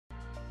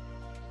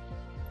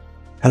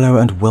Hello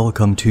and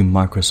welcome to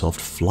Microsoft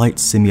Flight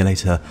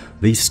Simulator,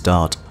 the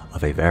start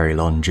of a very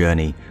long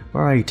journey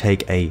where I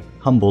take a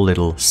humble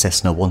little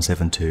Cessna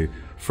 172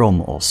 from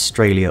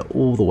Australia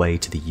all the way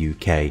to the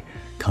UK,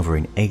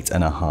 covering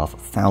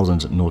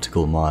 8,500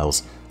 nautical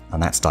miles.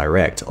 And that's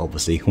direct.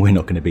 Obviously, we're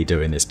not going to be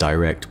doing this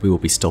direct. We will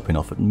be stopping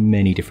off at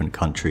many different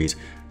countries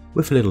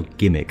with a little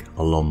gimmick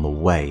along the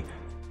way.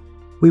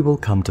 We will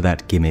come to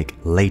that gimmick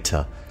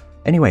later.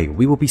 Anyway,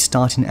 we will be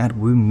starting at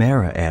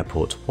Woomera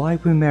Airport. Why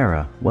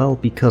Woomera? Well,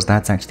 because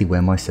that's actually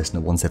where my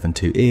Cessna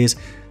 172 is,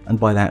 and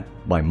by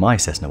my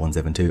Cessna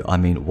 172, I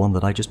mean one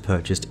that I just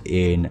purchased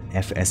in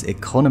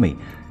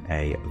FSEconomy,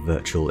 a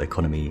virtual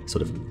economy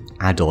sort of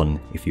add-on,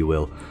 if you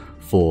will,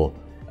 for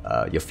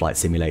your flight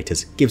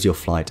simulators. Gives your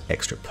flight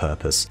extra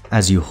purpose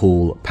as you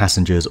haul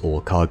passengers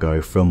or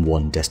cargo from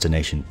one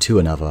destination to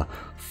another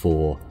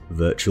for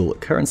virtual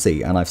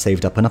currency, and I've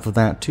saved up enough of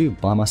that to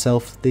buy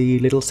myself the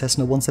little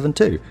Cessna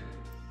 172.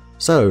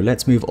 So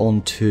let's move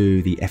on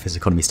to the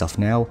FSEconomy stuff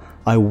now.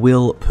 I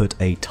will put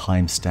a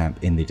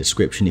timestamp in the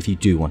description if you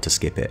do want to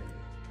skip it.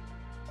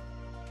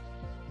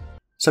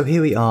 So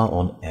here we are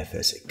on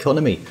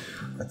FSEconomy.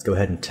 Let's go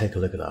ahead and take a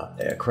look at our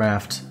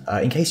aircraft.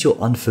 In case you're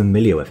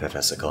unfamiliar with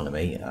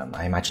FSEconomy,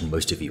 I imagine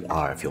most of you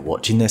are if you're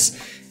watching this.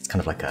 It's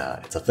kind of like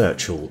it's a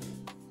virtual,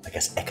 I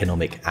guess,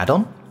 economic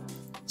add-on.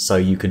 So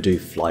you can do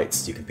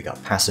flights, you can pick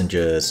up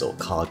passengers or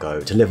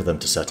cargo, deliver them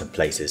to certain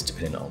places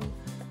depending on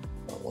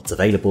what's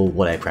available,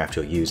 what aircraft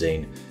you're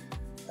using.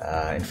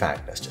 In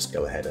fact, let's just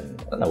go ahead and,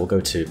 I don't know, we'll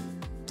go to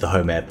the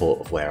home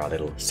airport of where our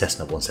little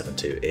Cessna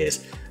 172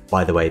 is.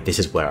 By the way, this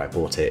is where I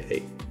bought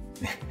it.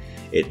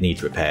 It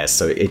needs repairs,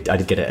 so I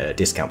did get it at a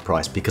discount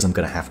price because I'm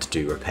going to have to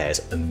do repairs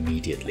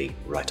immediately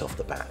right off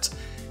the bat.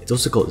 It's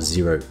also got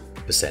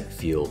 0%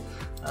 fuel,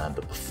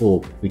 but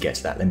before we get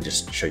to that, let me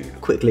just show you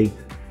quickly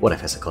what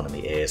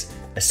FSEconomy is.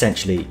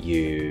 Essentially,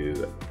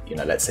 you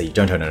know, let's say you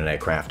don't own an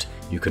aircraft,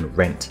 you can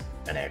rent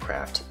an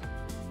aircraft.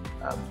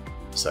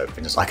 So for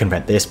instance, I can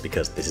rent this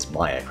because this is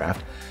my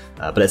aircraft,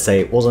 but let's say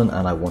it wasn't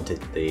and I wanted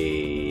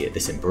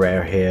this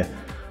Embraer here.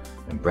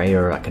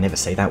 Embraer, I can never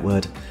say that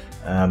word.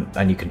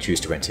 And you can choose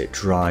to rent it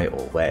dry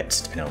or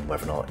wet, depending on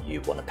whether or not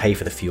you want to pay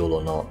for the fuel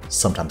or not.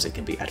 Sometimes it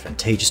can be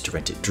advantageous to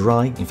rent it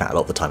dry. In fact, a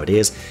lot of the time it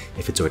is,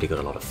 if it's already got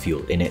a lot of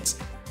fuel in it.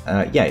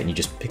 Yeah, and you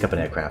just pick up an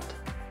aircraft.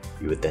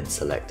 You would then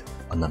select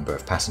a number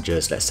of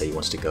passengers. Let's say you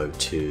wanted to go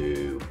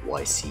to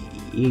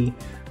YCEE,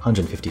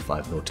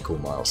 155 nautical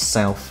miles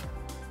south.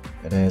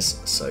 It is,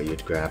 so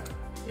you'd grab,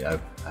 you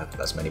know,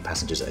 as many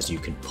passengers as you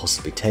can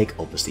possibly take.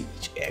 Obviously,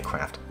 each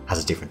aircraft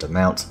has a different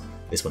amount.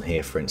 This one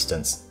here, for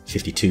instance,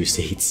 52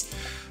 seats.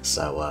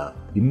 So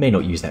you may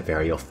not use that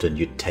very often.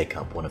 You'd take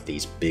up one of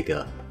these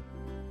bigger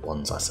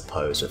ones, I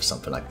suppose, with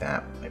something like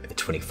that. Maybe the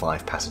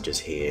 25 passengers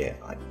here.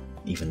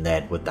 Even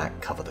then, would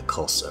that cover the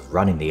costs of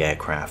running the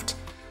aircraft?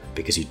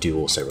 Because you do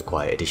also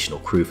require additional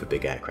crew for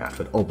big aircraft,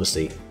 but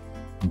obviously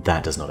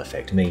that does not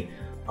affect me.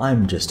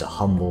 I'm just a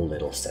humble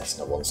little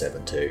Cessna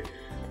 172.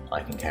 I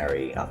can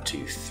carry up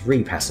to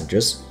 3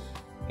 passengers.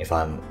 If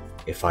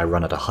I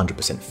run at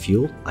 100%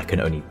 fuel, I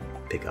can only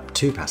pick up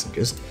 2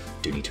 passengers.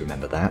 Do need to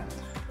remember that.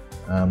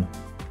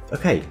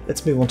 Okay,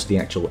 let's move on to the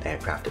actual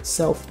aircraft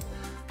itself.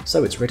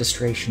 So its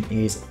registration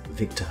is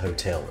Victor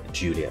Hotel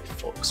Juliet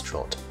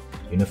Foxtrot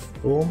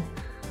uniform,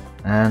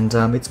 and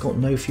it's got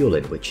no fuel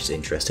in, which is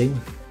interesting,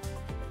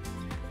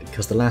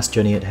 because the last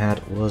journey it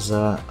had was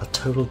a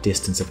total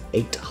distance of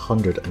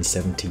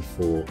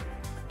 874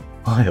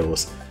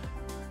 miles.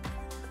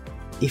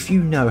 If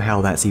you know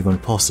how that's even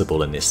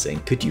possible in this thing,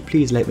 could you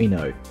please let me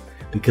know?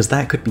 Because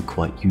that could be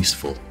quite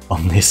useful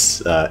on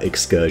this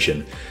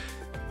excursion.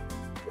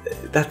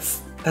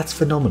 That's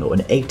phenomenal, an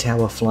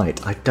 8-hour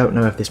flight. I don't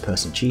know if this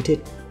person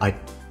cheated. I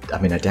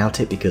mean, I doubt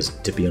it, because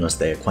to be honest,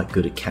 they are quite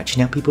good at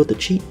catching out people that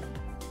cheat.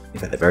 In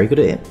fact, they're very good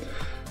at it.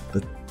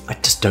 But I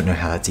just don't know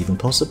how that's even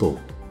possible.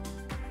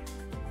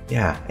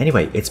 Yeah,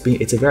 anyway, it's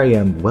a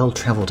very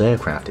well-travelled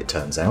aircraft, it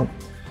turns out.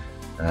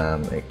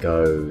 It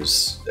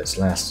goes,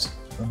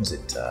 when was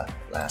it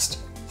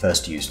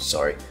first used,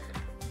 sorry,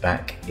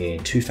 back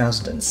in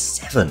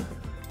 2007.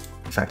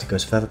 In fact, it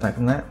goes further back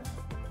than that.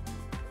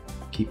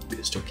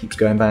 It still keeps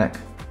going back.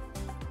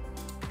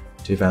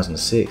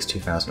 2006,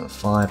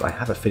 2005, I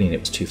have a feeling it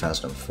was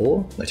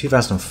 2004? No,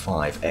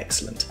 2005,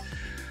 excellent.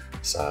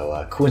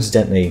 So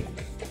coincidentally,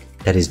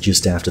 that is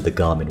just after the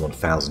Garmin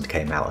 1000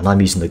 came out, and I'm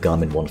using the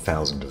Garmin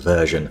 1000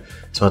 version,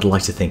 so I'd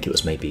like to think it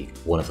was maybe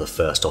one of the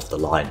first off the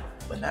line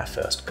when that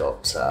first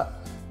got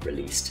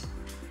released.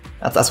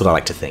 That's what I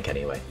like to think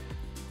anyway.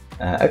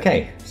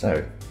 Okay,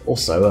 so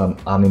also,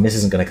 I mean, this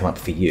isn't going to come up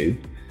for you.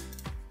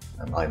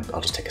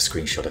 I'll just take a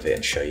screenshot of it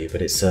and show you,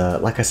 but it's,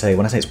 like I say,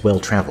 when I say it's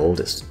well-travelled,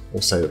 it's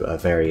also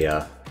very,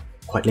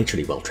 quite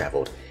literally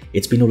well-travelled.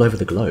 It's been all over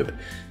the globe.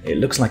 It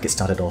looks like it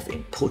started off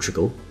in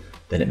Portugal,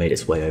 then it made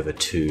its way over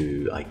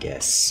to, I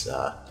guess,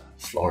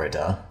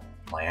 Florida,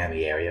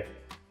 Miami area,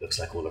 looks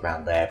like all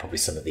around there, probably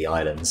some of the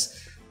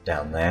islands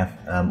down there,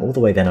 all the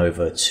way then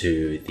over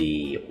to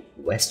the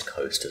west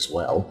coast as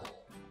well.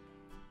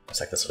 It's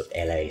like the sort of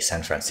LA,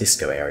 San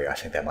Francisco area, I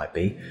think that might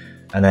be.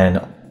 And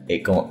then it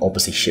got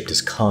obviously shipped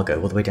as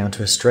cargo all the way down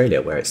to Australia,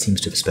 where it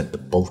seems to have spent the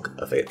bulk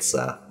of its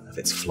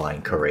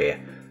flying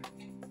career,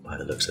 by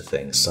the looks of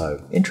things.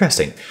 So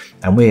interesting.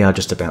 And we are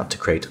just about to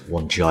create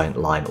one giant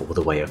line all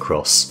the way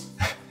across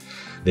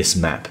this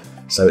map.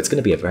 So it's going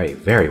to be a very,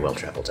 very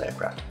well-traveled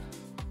aircraft.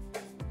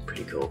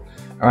 Pretty cool.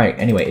 Alright,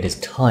 anyway, it is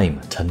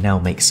time to now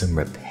make some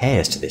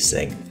repairs to this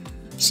thing.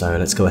 So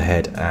let's go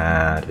ahead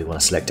and we want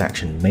to select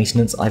action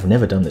maintenance. I've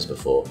never done this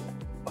before,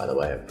 by the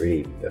way.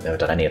 I've never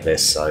done any of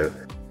this, so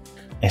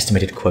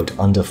estimated quote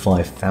under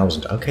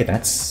 5,000. Okay,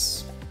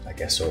 that's, I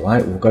guess,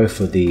 alright. We'll go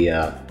for the,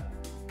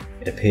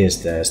 it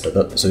appears there's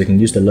the, so we can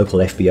use the local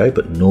FBO,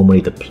 but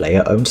normally the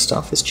player-owned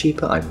stuff is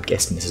cheaper. I'm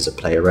guessing this is a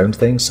player-owned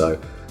thing, so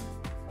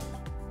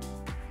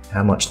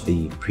how much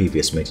the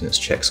previous maintenance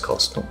checks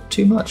cost? Not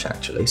too much,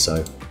 actually,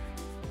 so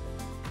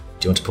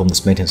do you want to perform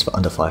this maintenance for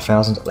under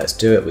 5,000? Let's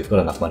do it. We've got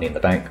enough money in the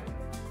bank.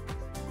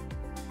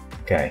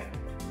 Okay.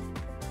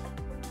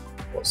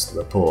 What's the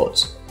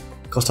report?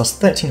 Cost us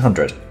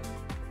 1,300.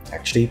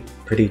 Actually,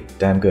 pretty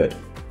damn good.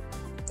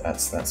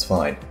 That's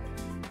fine.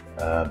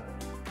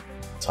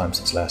 Time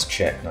since last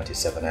check,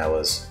 97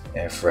 hours.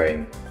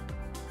 Airframe.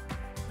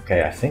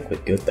 Okay, I think we're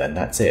good then.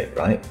 That's it,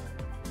 right?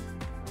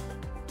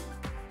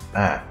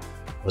 Ah,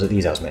 was it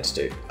these I was meant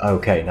to do?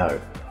 Okay, no.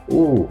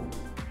 Ooh.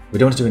 We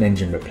don't want to do an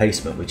engine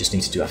replacement, we just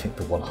need to do, I think,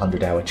 the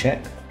 100-hour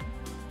check.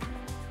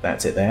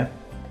 That's it there.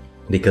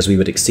 Because we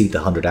would exceed the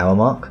 100-hour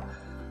mark.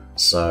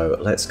 So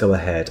let's go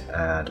ahead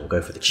and we'll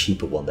go for the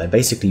cheaper one then.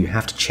 Basically, you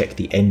have to check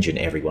the engine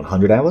every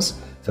 100 hours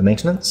for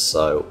maintenance,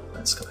 so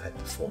let's go ahead and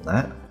perform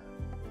that.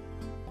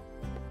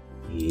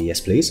 Yes,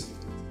 please.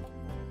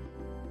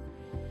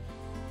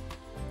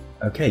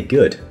 Okay,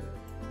 good.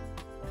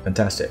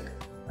 Fantastic.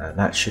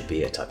 That should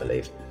be it, I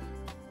believe.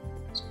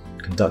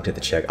 Conducted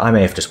the check. I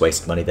may have just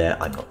wasted money there,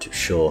 I'm not too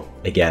sure.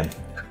 Again,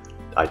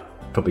 I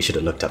probably should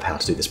have looked up how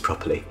to do this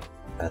properly.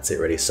 That's it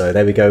really. So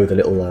there we go, the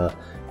little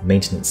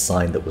maintenance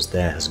sign that was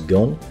there has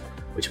gone,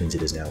 which means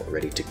it is now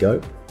ready to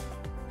go.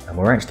 And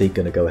we're actually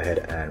going to go ahead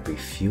and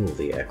refuel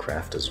the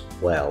aircraft as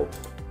well.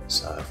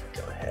 So if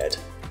we go ahead,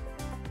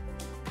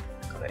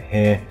 got it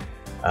here.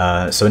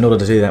 So in order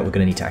to do that, we're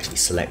going to need to actually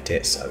select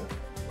it, so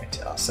select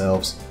it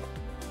ourselves.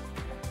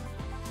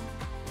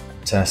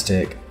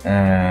 Fantastic,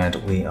 and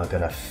we are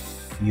going to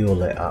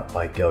fuel it up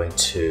by going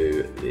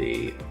to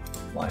the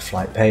My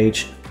Flight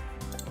page,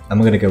 and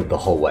we're going to go the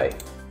whole way,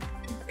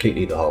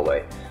 completely the whole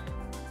way.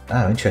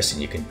 Oh,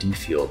 interesting, you can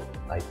defuel.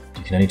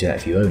 You can only do that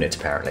if you own it,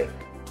 apparently.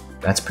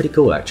 That's pretty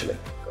cool, actually.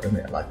 Gotta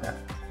admit, I like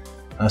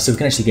that. So we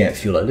can actually get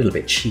fuel a little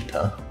bit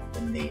cheaper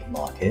than the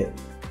market.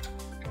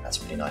 That's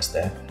pretty nice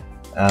there.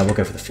 We'll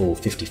go for the full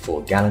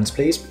 54 gallons,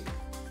 please.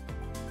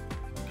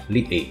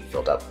 Completely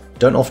filled up.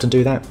 Don't often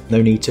do that,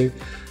 no need to.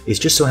 It's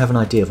just so I have an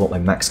idea of what my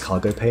max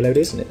cargo payload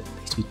is, and it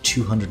needs to be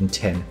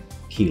 210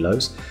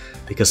 kilos,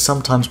 because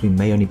sometimes we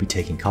may only be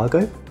taking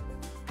cargo,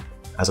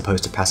 as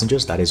opposed to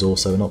passengers. That is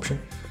also an option.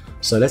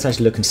 So let's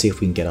actually look and see if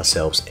we can get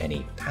ourselves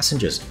any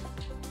passengers.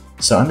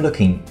 So I'm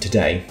looking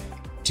today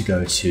to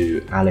go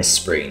to Alice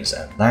Springs,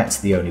 and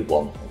that's the only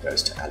one that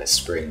goes to Alice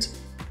Springs.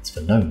 It's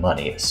for no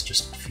money, it's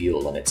just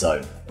fuel on its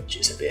own, which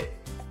is a bit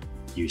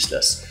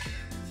useless.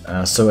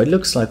 So it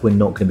looks like we're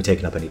not going to be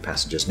taking up any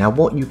passengers. Now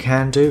what you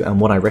can do, and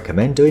what I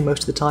recommend doing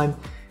most of the time,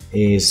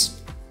 is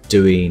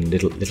doing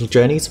little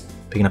journeys,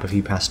 picking up a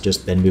few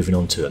passengers, then moving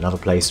on to another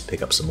place,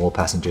 pick up some more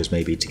passengers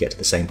maybe to get to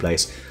the same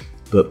place.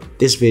 But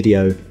this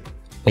video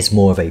is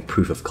more of a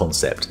proof of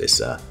concept,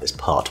 this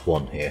part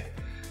one here.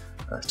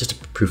 It's just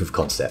a proof of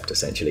concept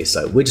essentially.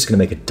 So we're just going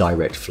to make a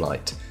direct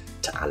flight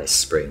to Alice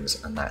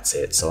Springs, and that's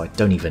it. So I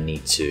don't even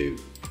need to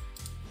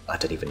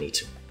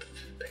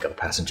pick up a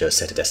passenger,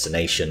 set a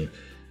destination.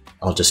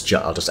 I'll just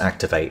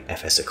activate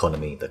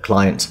FSEconomy, the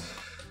client,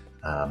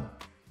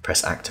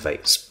 press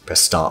activate,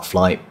 press start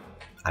flight,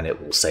 and it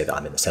will say that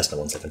I'm in the Cessna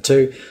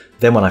 172.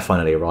 Then when I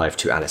finally arrive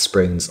to Alice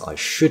Springs, I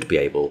should be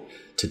able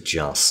to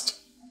just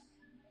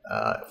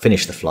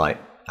finish the flight,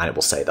 and it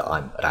will say that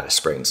I'm at Alice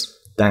Springs.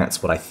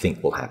 That's what I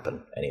think will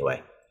happen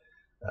anyway.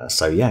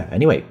 So yeah,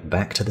 anyway,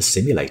 back to the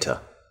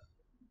simulator.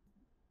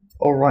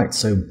 Alright,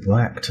 so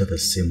back to the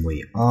sim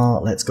we are.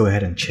 Let's go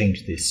ahead and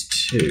change this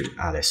to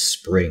Alice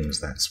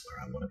Springs. That's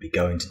where I want to be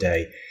going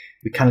today.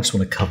 We kind of just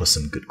want to cover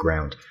some good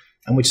ground,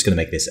 and we're just going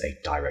to make this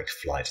a direct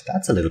flight.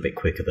 That's a little bit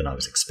quicker than I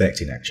was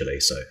expecting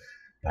actually, so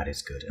that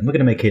is good. And we're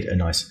going to make it a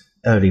nice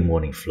early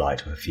morning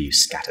flight with a few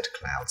scattered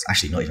clouds.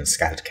 Actually, not even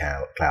scattered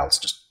clouds,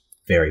 just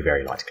very,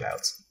 very light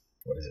clouds.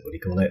 What is it? What do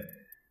you call it?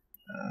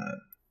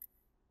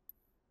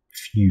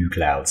 Few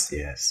clouds,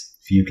 yes.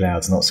 Few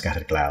clouds, not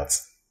scattered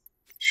clouds.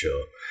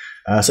 Sure.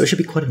 So it should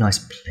be quite a nice,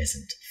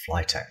 pleasant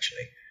flight,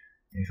 actually.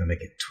 Maybe if I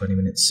make it 20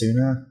 minutes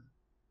sooner.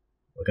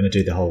 We're going to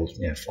do the whole,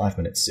 5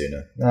 minutes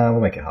sooner. No,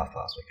 we'll make it half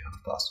past.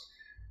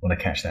 Want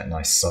to catch that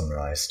nice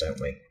sunrise,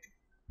 don't we?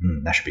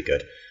 That should be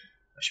good.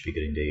 That should be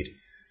good indeed.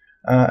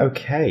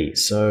 Okay,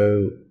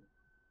 so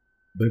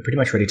we're pretty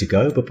much ready to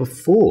go. But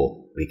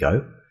before we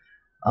go,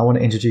 I want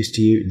to introduce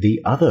to you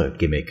the other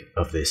gimmick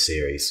of this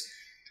series.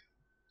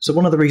 So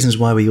one of the reasons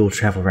why we all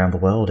travel around the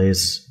world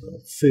is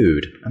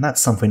food, and that's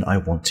something I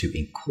want to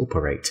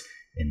incorporate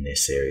in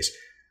this series.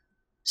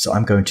 So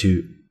I'm going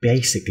to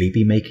basically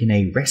be making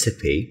a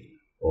recipe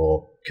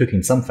or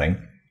cooking something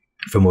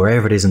from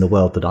wherever it is in the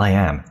world that I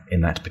am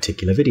in that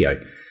particular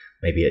video.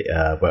 Maybe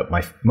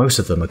most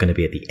of them are going to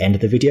be at the end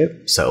of the video,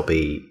 so it'll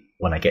be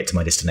when I get to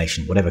my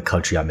destination, whatever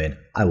country I'm in,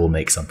 I will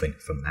make something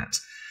from that.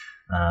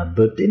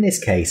 But in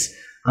this case,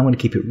 I'm going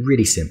to keep it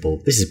really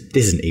simple. This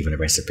isn't even a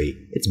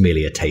recipe, it's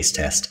merely a taste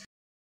test.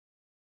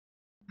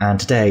 And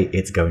today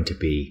it's going to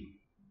be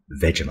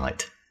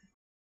Vegemite.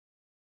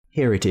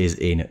 Here it is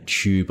in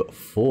tube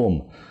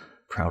form.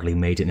 Proudly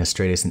made in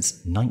Australia since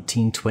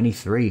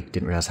 1923.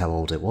 Didn't realise how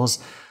old it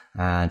was.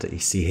 And you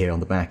see here on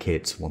the back,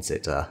 once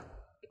it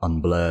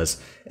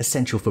unblurs,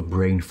 essential for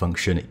brain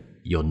function,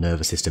 your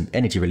nervous system,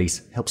 energy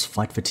release, helps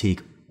fight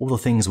fatigue, all the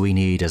things we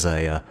need as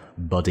a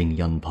budding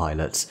young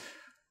pilot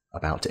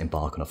about to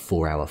embark on a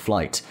 4-hour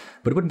flight.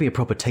 But it wouldn't be a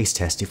proper taste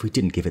test if we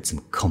didn't give it some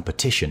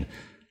competition.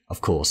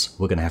 Of course,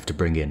 we're going to have to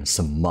bring in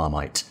some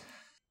Marmite.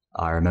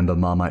 I remember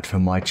Marmite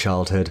from my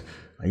childhood.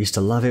 I used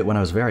to love it when I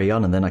was very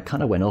young, and then I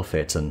kind of went off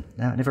it, and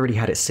I never really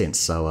had it since,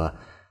 so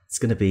it's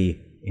going to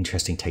be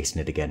interesting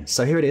tasting it again.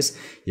 So here it is.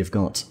 You've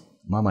got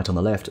Marmite on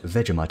the left,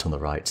 Vegemite on the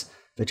right.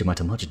 Vegemite,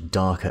 a much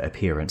darker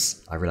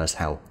appearance. I realise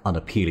how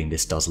unappealing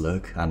this does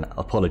look, and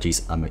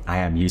apologies, I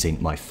am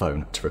using my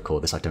phone to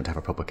record this. I don't have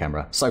a proper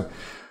camera. So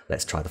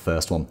let's try the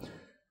first one.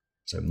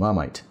 So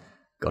Marmite,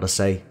 gotta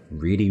say,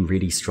 really,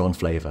 really strong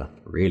flavour.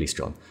 Really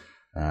strong.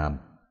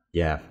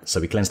 Yeah, so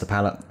we cleansed the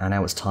palate, and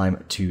now it's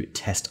time to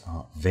test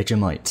our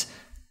Vegemite.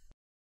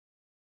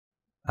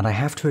 And I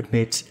have to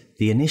admit,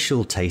 the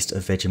initial taste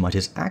of Vegemite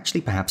is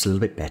actually perhaps a little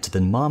bit better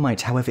than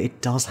Marmite. However,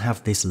 it does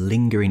have this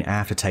lingering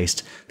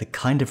aftertaste that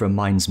kind of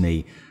reminds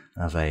me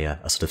of a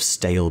sort of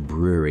stale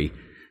brewery.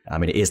 I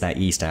mean, it is that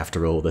yeast,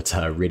 after all, that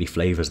really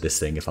flavours this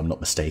thing, if I'm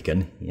not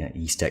mistaken. Yeah,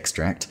 yeast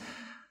extract.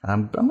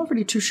 But I'm not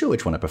really too sure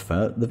which one I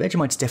prefer. The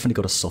Vegemite's definitely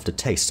got a softer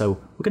taste, so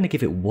we're going to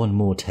give it one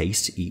more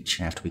taste each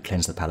after we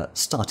cleanse the palate,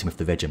 starting with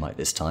the Vegemite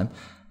this time.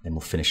 Then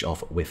we'll finish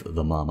off with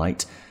the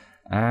Marmite.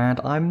 And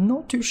I'm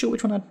not too sure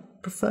which one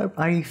I'd prefer.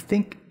 I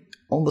think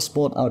on the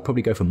spot I would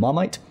probably go for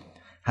Marmite.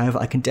 However,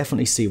 I can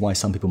definitely see why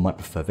some people might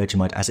prefer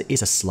Vegemite, as it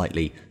is a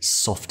slightly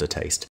softer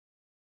taste.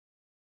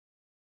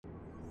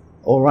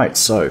 Alright,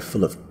 so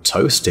full of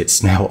toast,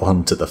 it's now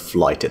on to the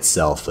flight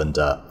itself, and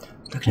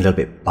looking a little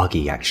bit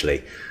buggy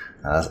actually.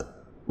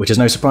 Which is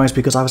no surprise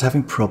because I was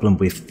having a problem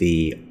with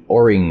the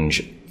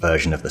orange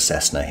version of the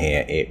Cessna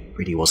here. It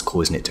really was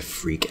causing it to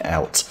freak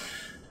out.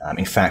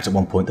 In fact, at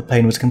one point the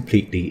plane was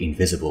completely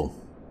invisible.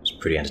 It was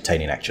pretty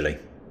entertaining actually.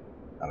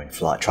 I mean,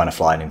 trying to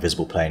fly an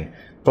invisible plane.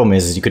 Problem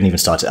is you couldn't even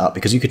start it up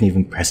because you couldn't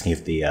even press any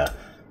of the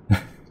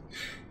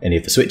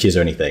switches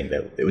or anything.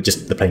 It would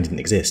just, the plane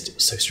didn't exist. It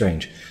was so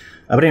strange.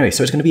 But anyway,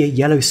 so it's going to be a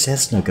yellow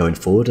Cessna going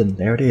forward, and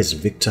there it is,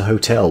 Victor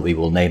Hotel. We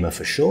will name her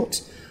for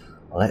short.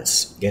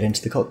 Let's get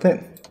into the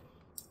cockpit.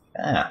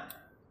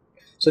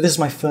 So this is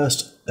my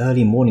first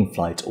early morning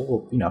flight,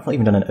 or, I've not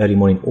even done an early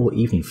morning or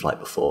evening flight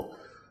before.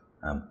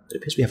 It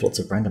appears we have lots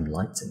of random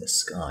lights in the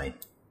sky.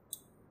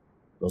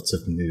 Lots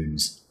of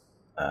moons.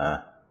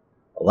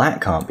 Well,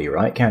 that can't be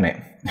right, can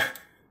it?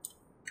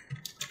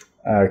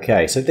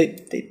 Okay, so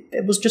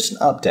there was just an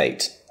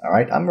update,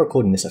 alright? I'm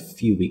recording this a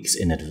few weeks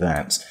in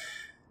advance.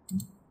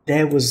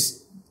 There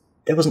was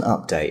an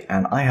update,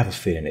 and I have a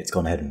feeling it's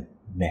gone ahead and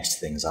messed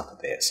things up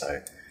a bit,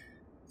 so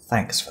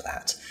thanks for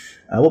that.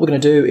 What we're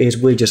going to do is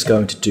we're just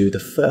going to do the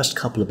first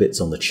couple of bits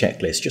on the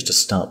checklist just to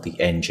start the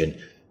engine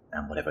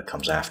and whatever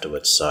comes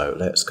afterwards. So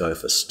let's go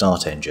for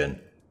start engine.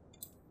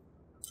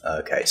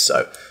 Okay,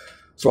 so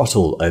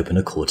throttle open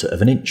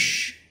 1/4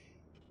 inch.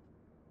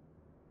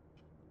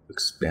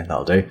 Yeah,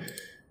 that'll do.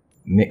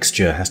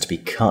 Mixture has to be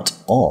cut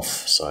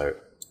off, so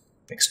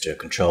mixture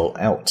control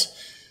out.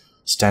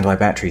 Standby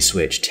battery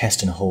switch,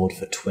 test and hold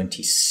for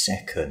 20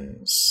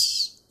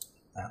 seconds.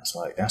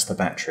 That's the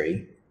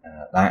battery.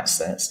 That's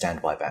that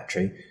standby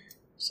battery.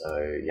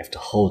 So you have to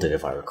hold it,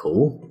 if I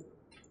recall.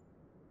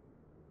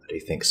 I do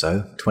think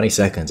so. 20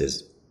 seconds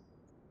is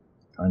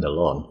kind of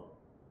long.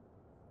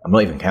 I'm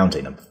not even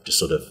counting. I'm just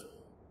sort of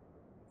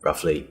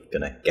roughly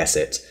gonna guess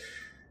it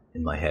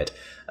in my head.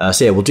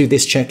 So yeah, we'll do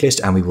this checklist,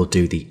 and we will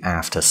do the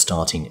after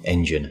starting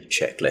engine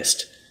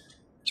checklist.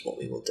 That's what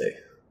we will do.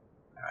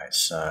 All right,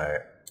 so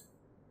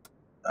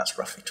that's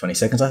roughly 20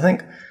 seconds, I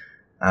think.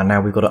 And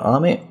now we've got to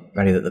arm it.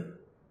 Ready that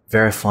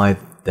verify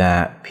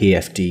that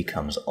PFD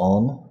comes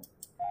on.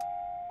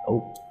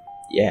 Oh,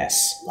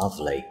 yes,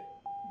 lovely.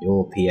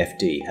 Your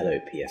PFD. Hello,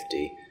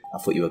 PFD. I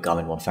thought you were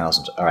Garmin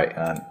 1000. All right,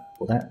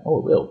 will that? Oh,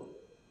 it will.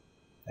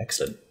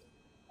 Excellent.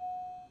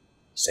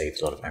 Saves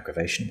a lot of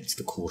aggravation. It's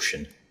the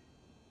caution.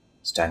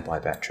 Standby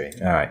battery.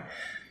 All right.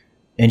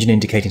 Engine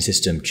indicating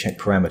system. Check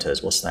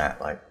parameters. What's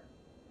that? All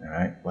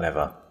right,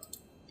 whatever.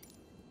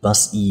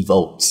 Bus E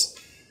volts.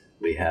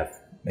 We have.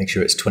 Make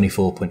sure it's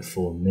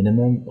 24.4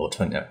 minimum, or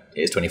 20. No,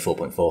 it's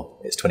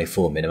 24.4. It's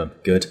 24 minimum.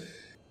 Good.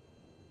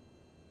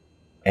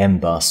 M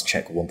bus.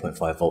 Check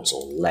 1.5 volts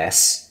or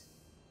less.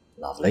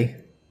 Lovely.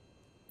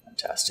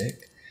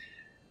 Fantastic.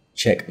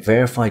 Check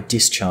verify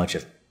discharge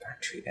of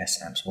battery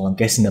S amps. Well, I'm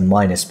guessing the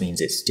minus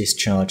means it's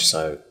discharge,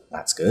 so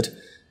that's good,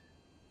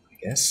 I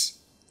guess.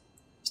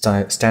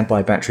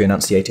 Standby battery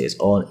annunciator is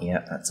on.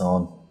 Yeah, that's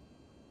on.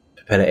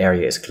 Propeller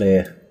area is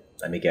clear.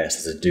 Let me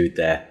guess, there's a dude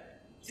there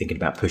thinking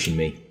about pushing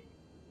me.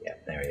 Yeah,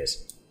 there he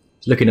is.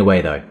 He's looking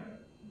away though.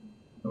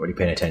 Not really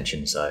paying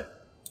attention, so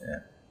yeah.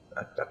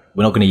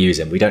 We're not going to use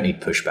him. We don't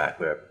need pushback.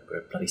 We're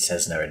a bloody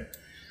Cessna and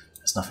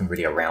there's nothing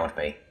really around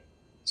me.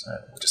 So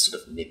we'll just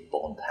sort of nip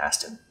on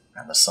past him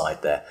around the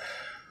side there.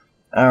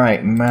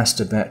 Alright,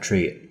 master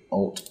battery,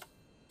 alt,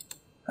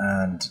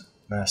 and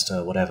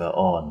master whatever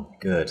on.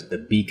 Good. The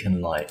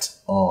beacon light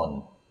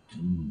on.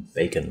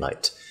 Bacon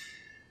light.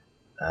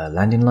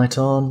 Landing light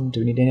on.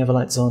 Do we need any other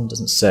lights on?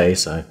 Doesn't say,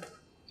 so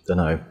don't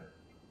know.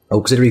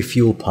 Auxiliary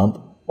fuel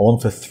pump on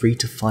for 3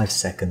 to 5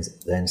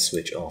 seconds, then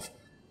switch off.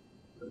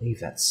 I believe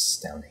that's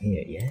down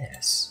here.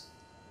 Yes.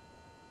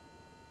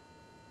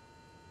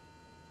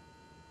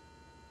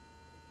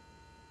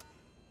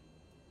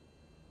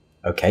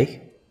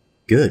 Okay.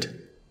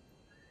 Good.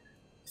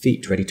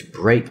 Feet ready to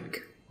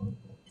brake.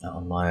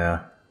 On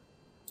my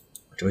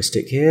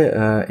joystick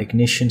here.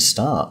 Ignition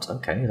start.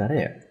 Okay, is that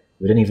it?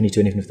 We don't even need to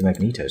do anything with the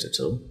magnetos at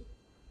all.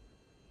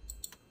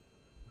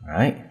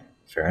 Alright,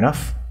 fair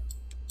enough.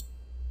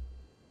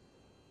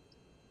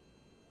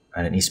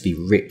 And it needs to be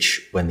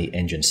rich when the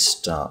engine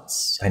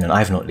starts. Hang on, I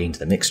have not leaned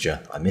the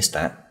mixture. I missed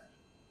that.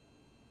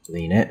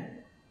 Lean it.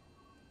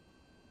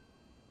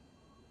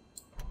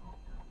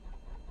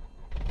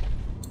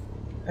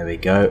 There we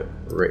go.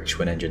 Rich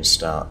when engine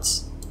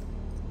starts.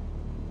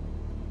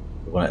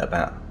 We want it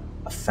about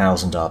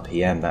 1000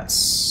 RPM.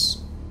 That's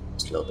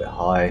a little bit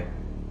high.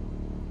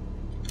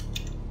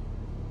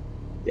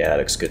 Yeah, that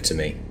looks good to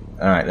me.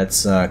 Alright,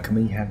 let's, can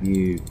we have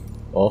you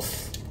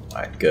off?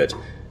 Alright, good.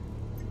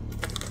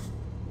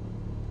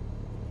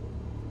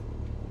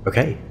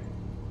 Okay.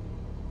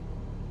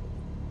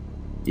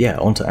 Yeah,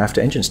 on to after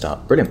engine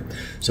start. Brilliant.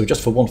 So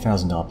just for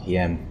 1000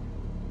 RPM.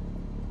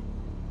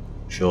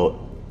 Sure,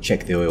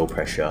 check the oil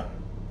pressure.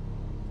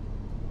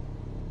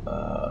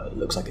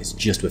 Looks like it's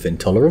just within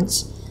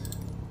tolerance.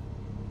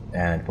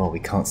 And, well, we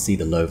can't see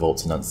the low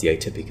volts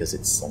annunciator because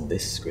it's on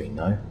this screen,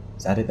 though.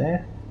 Is that it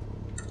there?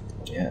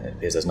 Yeah, it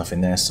appears there's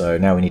nothing there, so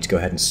now we need to go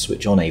ahead and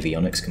switch on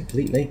avionics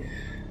completely.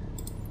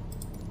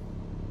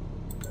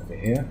 Over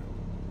here.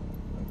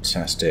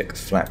 Fantastic.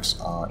 Flaps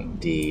are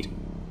indeed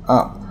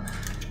up.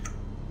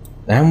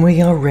 And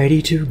we are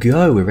ready to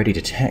go. We're ready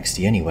to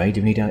taxi anyway.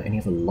 Do we need any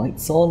other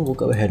lights on? We'll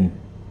go ahead and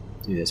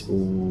do this.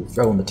 We'll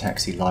throw on the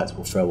taxi lights.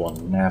 We'll throw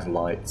on nav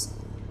lights.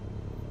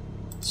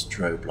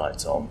 Strobe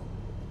lights on.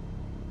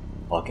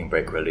 Parking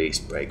brake release.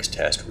 Brakes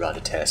test.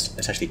 Rudder test.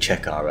 Let's actually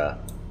check our...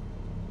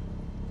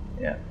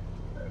 yeah.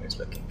 It's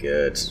looking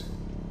good.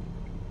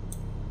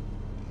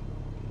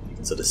 You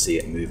can sort of see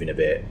it moving a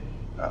bit.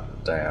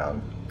 Up,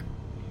 down.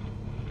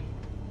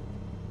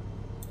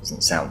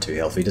 Doesn't sound too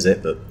healthy, does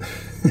it? But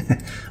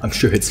I'm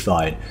sure it's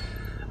fine.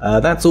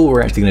 That's all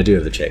we're actually going to do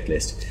with the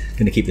checklist.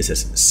 Going to keep this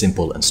as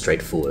simple and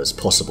straightforward as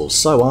possible.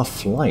 So our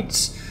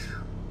flights.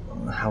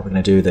 How are we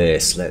going to do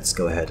this? Let's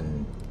go ahead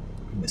and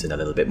bring this in a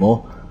little bit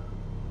more.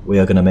 We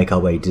are going to make our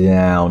way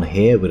down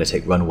here. We're going to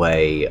take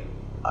runway...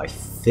 I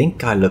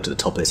think I looked at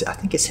the top of this. I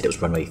think it said it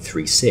was runway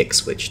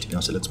 36, which, to be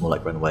honest, it looks more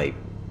like runway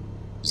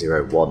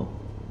 01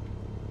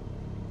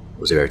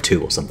 or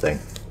 02 or something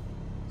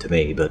to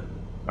me, but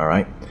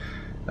alright.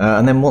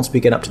 And then once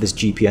we get up to this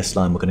GPS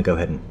line, we're going to go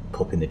ahead and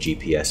pop in the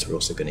GPS. We're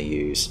also going to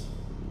use...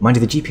 mind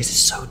you, the GPS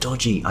is so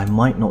dodgy, I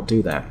might not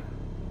do that.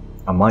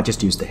 I might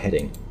just use the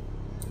heading.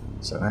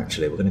 So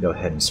actually, we're going to go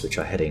ahead and switch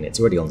our heading. It's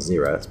already on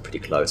 0, that's pretty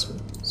close. We'll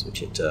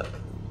switch it to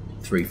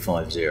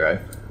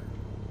 350.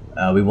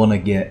 We want to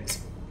get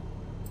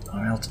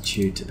our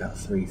altitude to about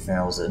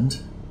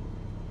 3000.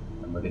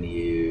 And we're going to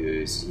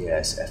use,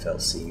 yes,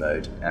 FLC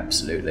mode,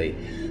 absolutely.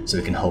 So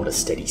we can hold a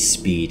steady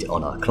speed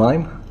on our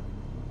climb.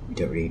 We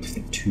don't really need to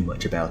think too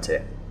much about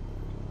it.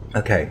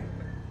 Okay,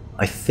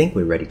 I think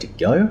we're ready to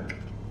go.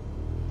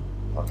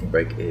 Parking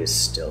brake is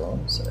still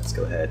on, so let's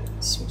go ahead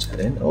and switch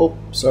that in. Oh,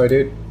 sorry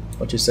dude,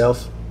 watch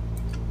yourself.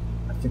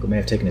 I think we may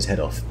have taken his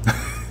head off.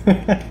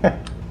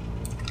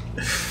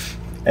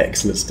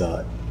 Excellent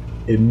start.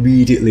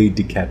 Immediately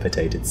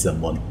decapitated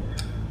someone.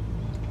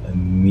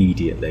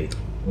 Immediately.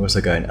 We're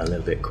also going a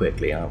little bit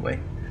quickly, aren't we?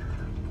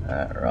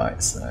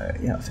 Right, so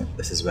yeah, I think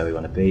this is where we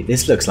want to be.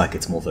 This looks like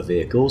it's more for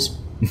vehicles.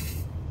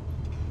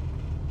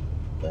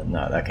 But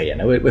no, okay, yeah,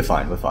 no, we're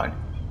fine, we're fine.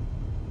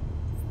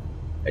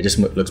 It just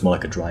looks more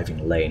like a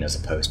driving lane as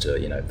opposed to,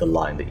 you know, the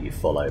line that you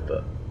follow,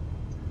 but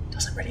it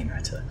doesn't really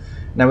matter.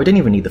 Now, we didn't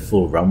even need the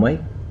full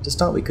runway. To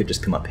start, we could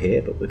just come up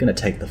here, but we're going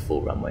to take the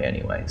full runway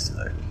anyway,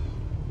 so...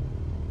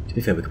 to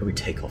be fair, we could probably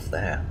take off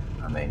there.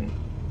 I mean...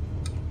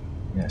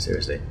 yeah,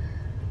 seriously.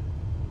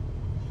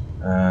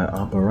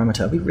 Our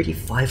barometer, are we really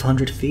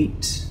 500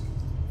 feet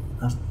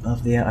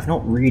of the air? I've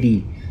not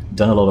really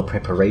done a lot of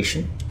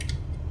preparation,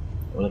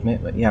 I'll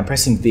admit, but yeah, I'm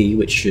pressing V,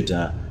 which should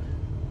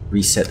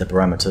reset the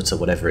barometer to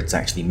whatever it's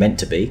actually meant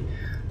to be.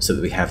 so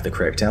that we have the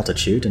correct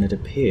altitude, and it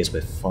appears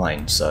we're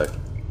fine. So,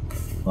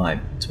 fine,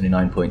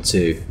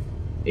 29.2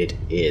 it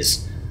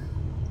is.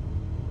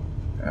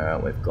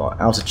 We've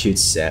got altitude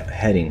set,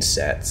 heading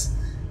set.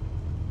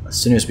 As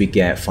soon as we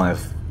get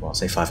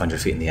say 500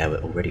 feet in the air,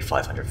 we're already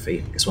 500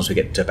 feet. Because once we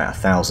get to about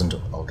 1,000,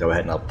 I'll go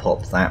ahead and I'll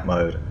pop that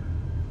mode.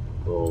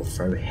 We'll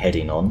throw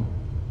heading on.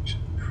 Should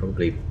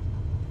probably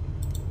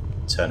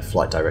turn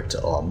flight director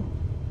on.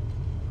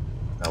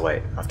 Oh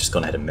wait, I've just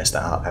gone ahead and messed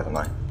that up, haven't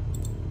I?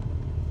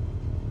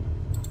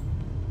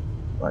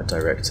 Flight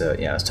director,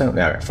 yeah, let's turn it.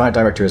 Yeah, flight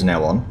director is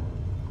now on.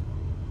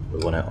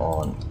 We want it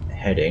on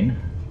heading.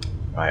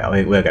 Right, I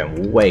mean, we're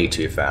going way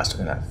too fast.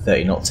 We're at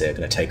 30 knots here.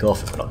 Going to take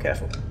off if we're not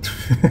careful.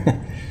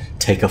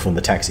 Take off on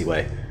the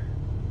taxiway.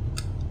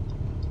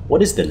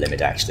 What is the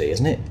limit actually,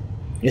 isn't it?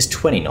 It's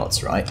 20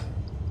 knots, right?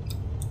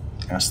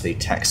 That's the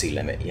taxi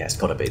limit. Yeah, it's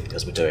got to be,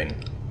 because we're doing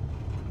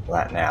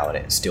that now and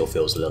it still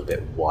feels a little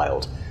bit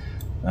wild.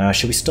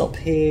 Should we stop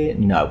here?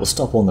 No, we'll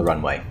stop on the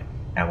runway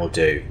and we'll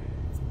do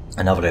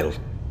another little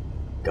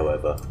go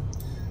over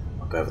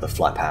the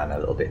flight pattern a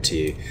little bit to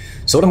you.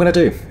 So what I'm going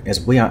to do is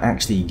we are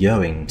actually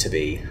going to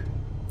be...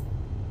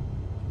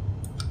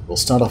 We'll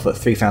start off at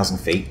 3,000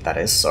 feet, that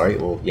is, sorry.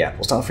 We'll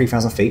start at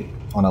 3,000 feet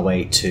on our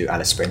way to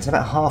Alice Springs. And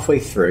about halfway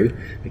through,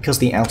 because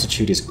the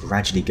altitude is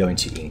gradually going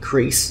to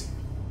increase...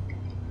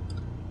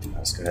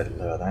 Let's go ahead and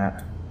lower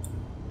that.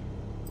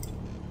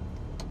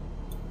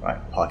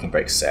 Right, parking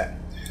brake set.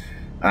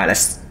 Alright,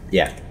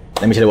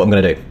 let me tell you what I'm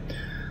going to do.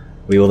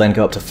 We will then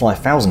go up to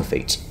 5,000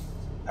 feet.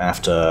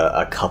 After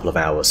a couple of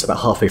hours, so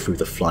about halfway through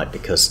the flight,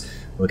 because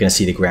we're going to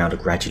see the ground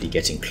gradually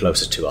getting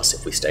closer to us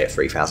if we stay at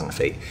 3,000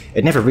 feet.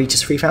 It never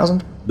reaches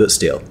 3,000, but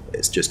still,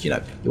 it's just, you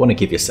want to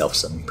give yourself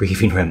some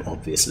breathing room,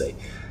 obviously.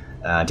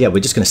 And yeah, we're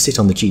just going to sit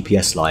on the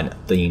GPS line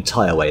the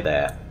entire way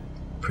there,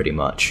 pretty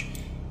much.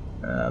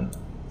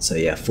 So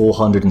yeah,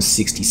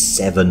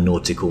 467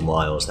 nautical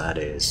miles, that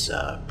is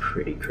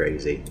pretty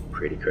crazy,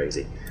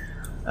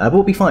 but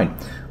we'll be fine.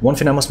 One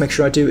thing I must make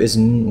sure I do is...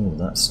 Oh,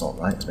 that's not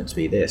right, it's meant to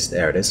be this,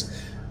 there it is.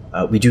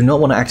 We do not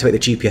want to activate the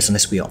GPS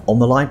unless we are on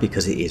the line,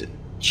 because it is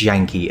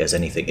janky as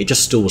anything. It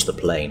just stalls the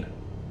plane.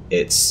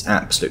 It's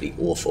absolutely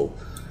awful.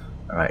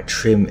 Alright,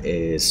 trim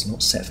is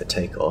not set for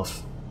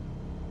takeoff.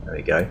 There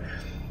we go.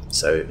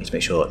 So we need to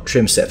make sure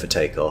trim set for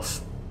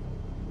takeoff.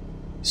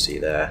 You see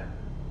there.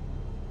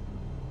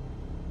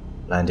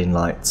 Landing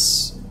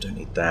lights, don't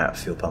need that.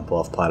 Fuel pump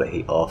off, pilot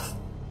heat off.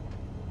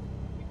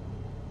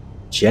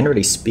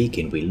 Generally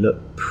speaking, we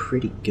look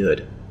pretty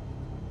good.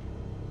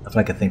 Nothing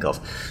I can think of.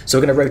 So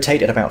we're going to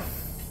rotate at about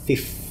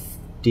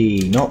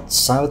 50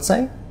 knots, I would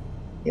say.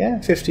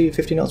 Yeah,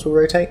 50 knots will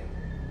rotate.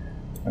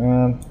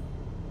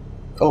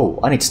 Oh,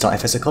 I need to start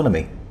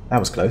FSEconomy. That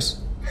was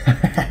close.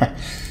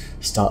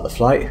 Start the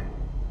flight.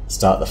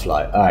 Start the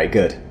flight. Alright,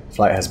 good.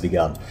 Flight has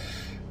begun.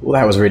 Well,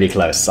 that was really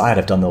close. I'd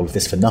have done all of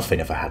this for nothing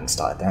if I hadn't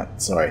started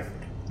that. Sorry.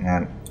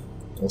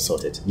 All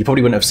sorted. You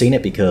probably wouldn't have seen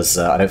it because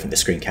I don't think the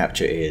screen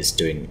capture is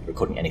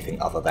recording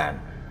anything other than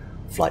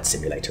Flight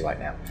Simulator right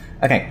now.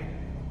 Okay.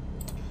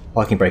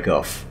 Parking brake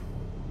off.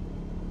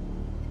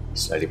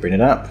 Slowly bring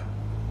it up.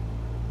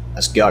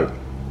 Let's go.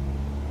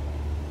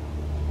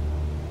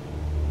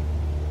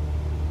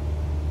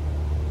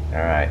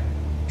 Alright.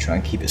 Try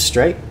and keep it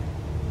straight.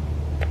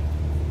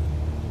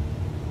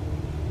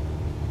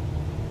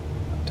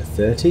 Up to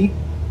 30.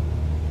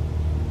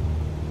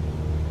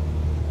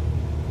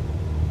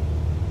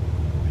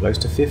 Close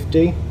to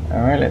 50.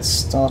 Alright, let's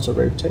start a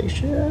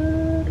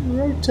rotation.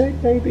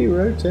 Rotate, baby,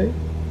 rotate.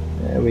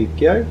 There we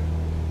go.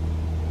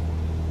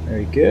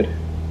 Very good.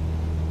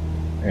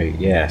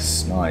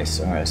 Yes,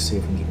 nice. Alright, let's see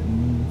if we can keep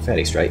it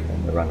fairly straight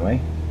on the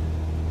runway.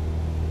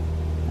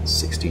 That's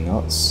 60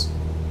 knots.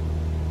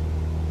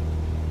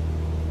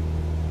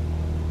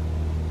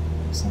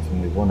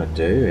 Something we want to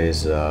do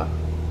is try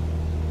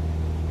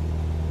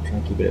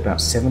and keep it at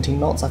about 17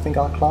 knots, I think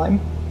I'll climb.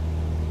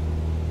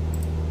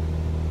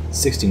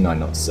 69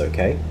 knots is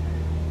okay.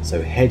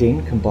 So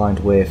heading combined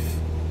with...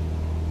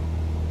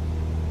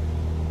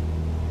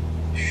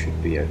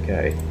 should be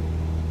okay.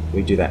 If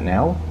we do that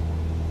now,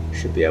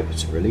 should be able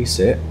to release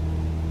it.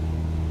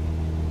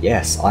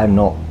 Yes, I'm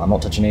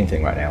not touching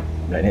anything right now.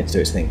 I'm letting it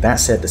do its thing. That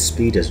said, the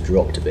speed has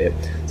dropped a bit.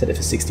 Set it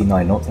for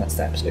 69 knots, that's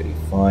absolutely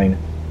fine.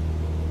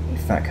 In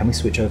fact, can we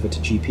switch over to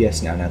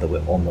GPS now that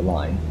we're on the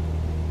line?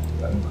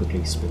 Let me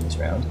quickly spin this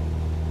round.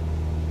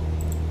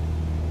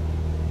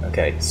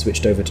 Okay,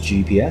 switched over to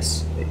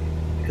GPS.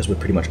 Because we're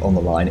pretty much on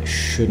the line, it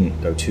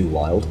shouldn't go too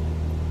wild.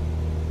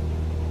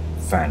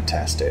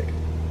 Fantastic.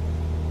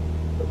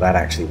 But that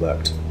actually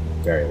worked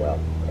very well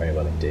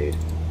indeed.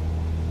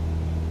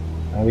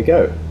 There we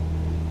go.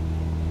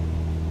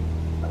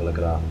 Have a look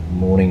at our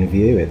morning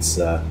view. It's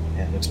yeah,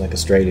 it looks like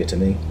Australia to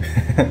me.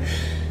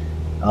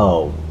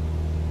 Oh,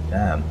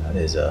 damn!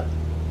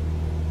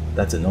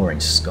 That's an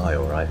orange sky,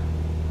 all right.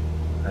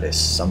 That is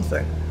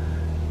something.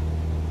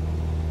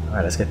 All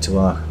right, let's get to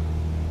our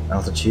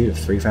altitude of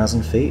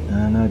 3,000 feet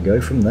and go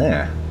from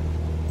there.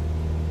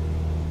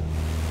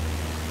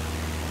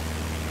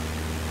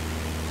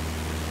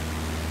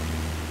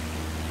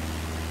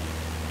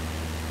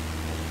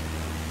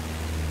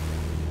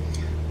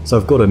 So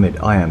I've got to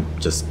admit, I am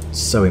just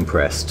so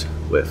impressed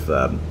with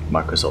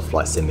Microsoft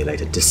Flight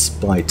Simulator,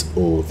 despite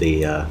all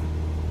the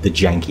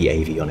janky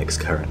avionics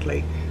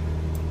currently.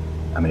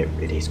 I mean,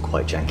 it is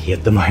quite janky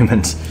at the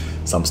moment.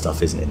 Some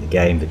stuff isn't in the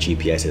game. The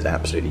GPS is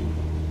absolutely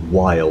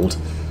wild.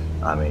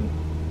 I mean,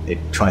 it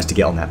tries to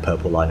get on that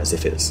purple line as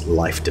if its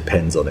life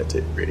depends on it.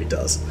 It really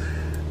does.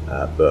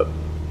 But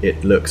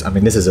it looks... I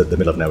mean, this is at the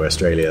middle of nowhere,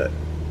 Australia,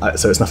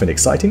 so it's nothing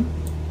exciting.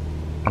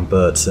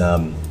 But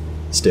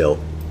still,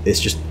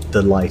 it's just...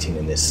 the lighting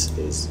in this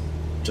is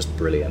just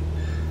brilliant.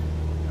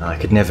 I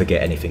could never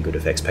get anything good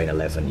with X-Plane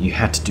 11. You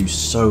had to do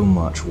so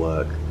much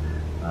work.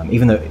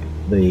 Even though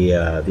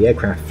the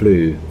aircraft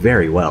flew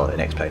very well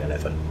in X-Plane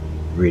 11,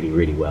 really,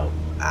 really well,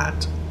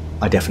 and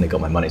I definitely got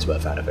my money's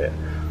worth out of it.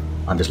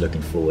 I'm just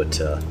looking forward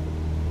to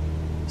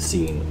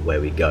seeing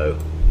where we go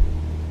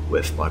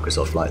with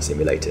Microsoft Flight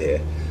Simulator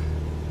here.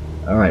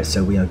 Alright,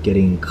 so we are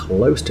getting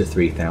close to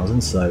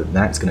 3,000, so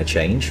that's going to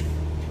change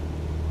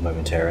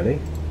momentarily.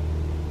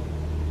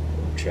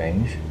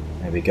 Change.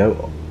 There we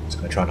go. It's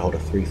going to try to hold a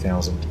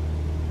 3,000.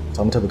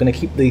 So we're going to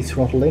keep the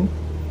throttle in.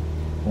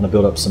 I'm going to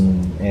build up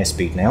some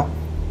airspeed now.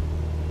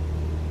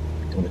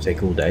 Don't want to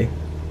take all day.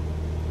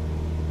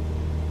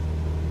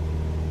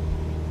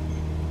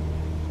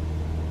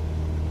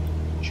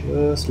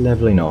 Just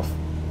leveling off.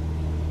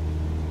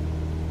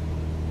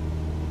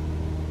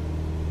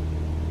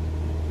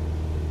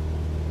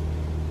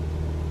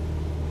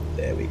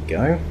 There we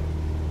go.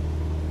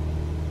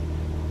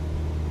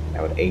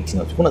 Now at 80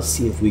 knots. I want to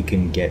see if we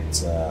can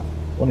get. I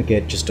want to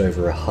get just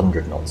over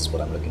 100 knots. Is what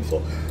I'm looking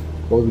for.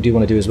 What we do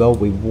want to do as well,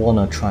 we want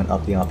to try and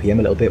up the RPM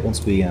a little bit.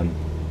 Once we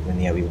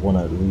we want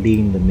to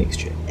lean the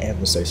mixture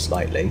ever so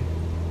slightly.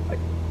 I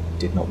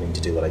did not mean to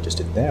do what I just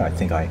did there. I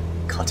think I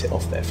cut it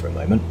off there for a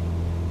moment.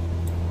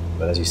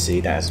 But as you see,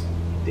 the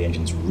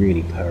engine's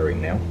really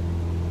purring now.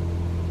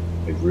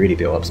 We've really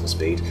built up some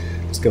speed.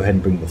 Let's go ahead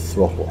and bring the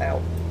throttle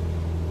out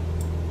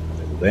a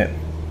little bit.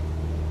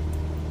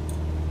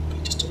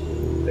 Just a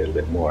little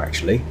bit more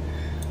actually.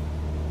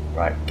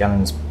 Right,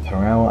 gallons per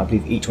hour. I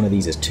believe each one of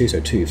these is 2, so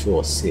 2,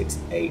 4, 6,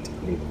 8. I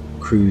believe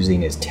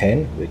cruising is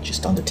 10. We're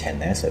just under 10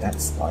 there, so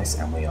that's nice.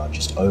 And we are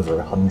just over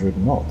 100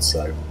 knots,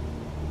 so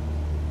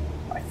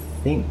I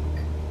think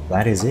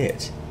that is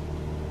it.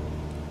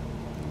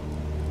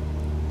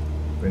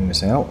 Bring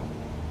this out.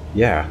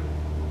 Yeah.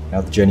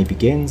 Now the journey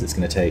begins. It's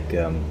going to take...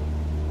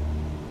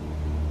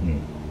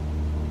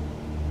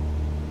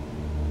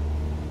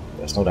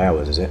 That's not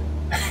hours, is it?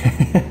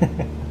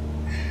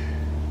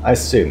 I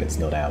assume it's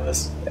not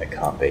hours. It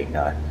can't be,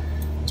 no.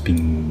 It's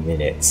been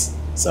minutes.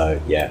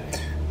 So, yeah.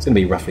 It's going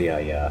to be roughly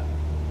a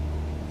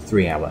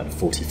 3 hour and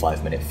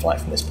 45 minute flight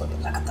from this point.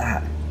 But look at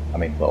that. I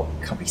mean, well,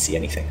 can't really see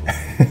anything.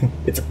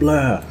 It's a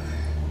blur.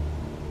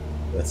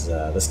 But,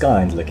 the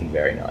skyline's looking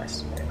very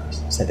nice. Very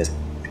nice. I said there's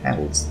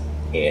clouds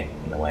here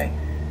in the way.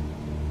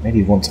 Maybe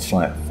you want to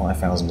fly at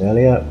 5,000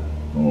 earlier?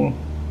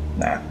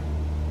 Nah.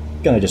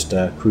 Gonna just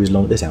cruise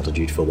along at this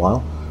altitude for a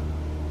while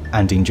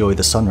and enjoy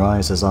the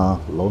sunrise as our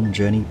long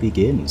journey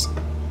begins.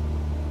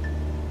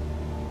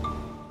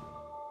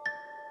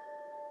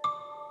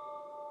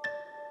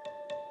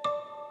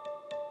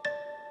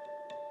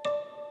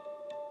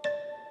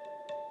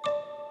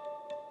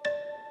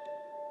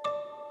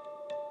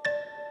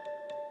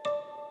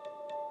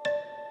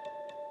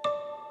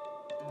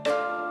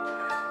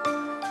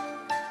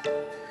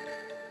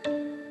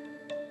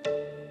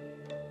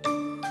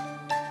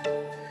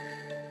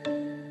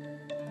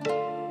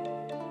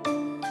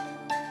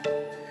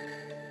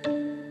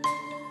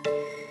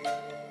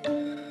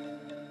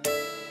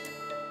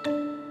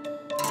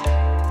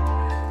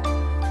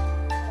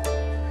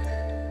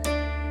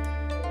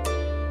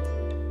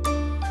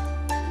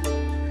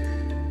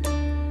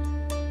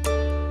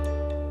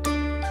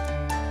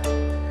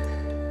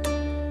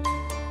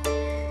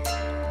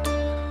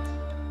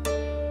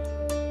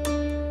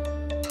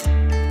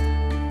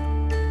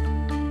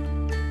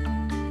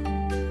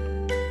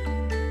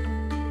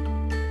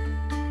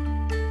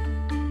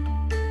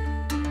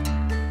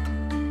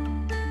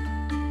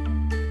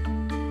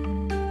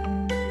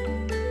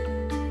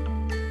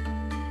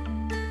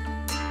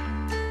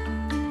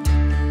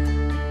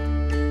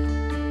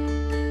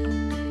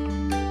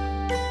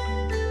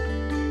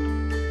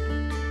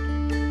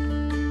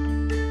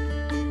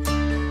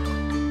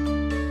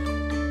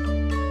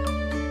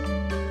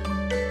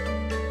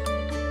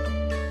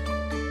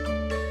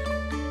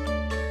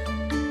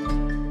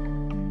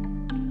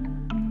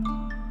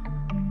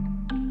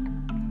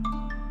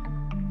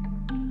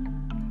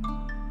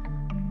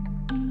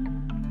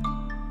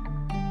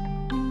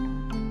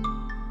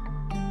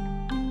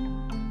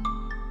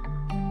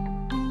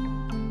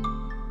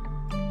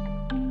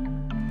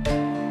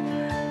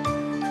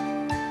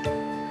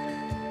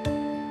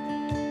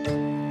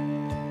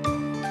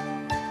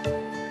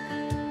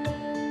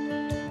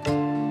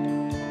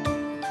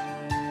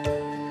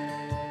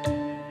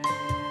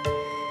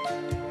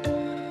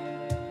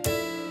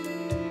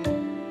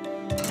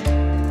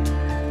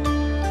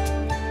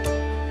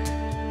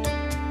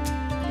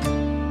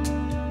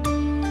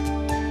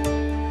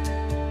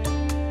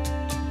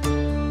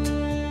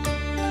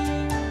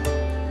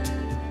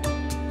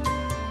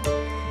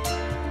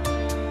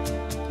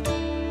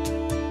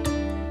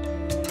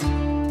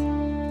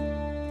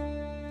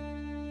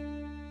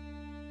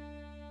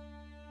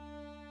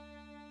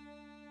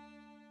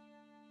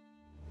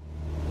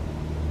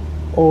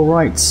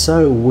 Alright,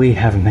 so we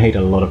have made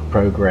a lot of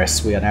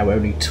progress. We are now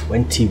only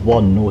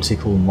 21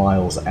 nautical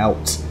miles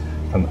out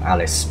from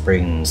Alice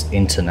Springs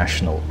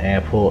International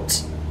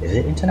Airport. Is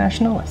it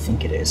international? I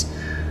think it is.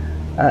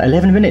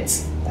 11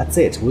 minutes, that's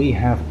it. We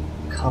have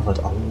covered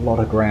a lot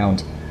of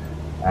ground,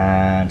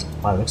 and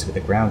by the looks of it,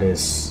 the ground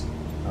is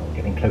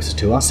getting closer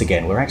to us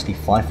again. We're actually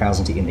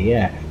 5,000 feet in the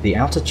air. The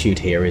altitude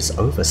here is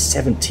over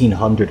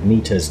 1,700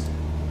 meters.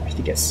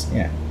 Actually gets,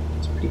 yeah,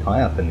 it's pretty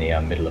high up in the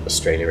middle of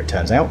Australia, it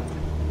turns out.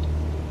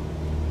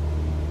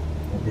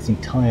 This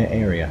entire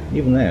area,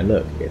 even there,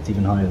 look, it's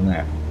even higher than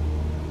that.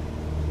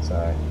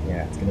 So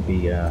yeah, it's going to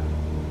be a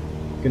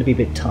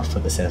bit tough for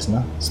the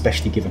Cessna,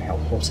 especially given how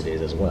hot it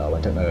is as well. I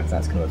don't know if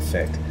that's going to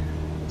affect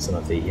some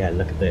of the, yeah,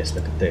 look at this,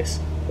 look at this.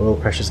 Oil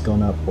pressure's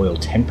gone up, oil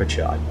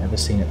temperature, I've never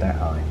seen it that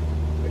high.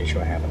 Pretty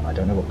sure I haven't. I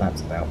don't know what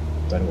that's about.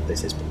 I don't know what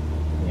this is, but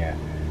yeah.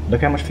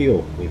 Look how much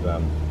fuel we've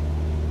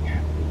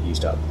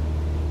used up.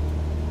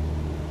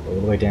 All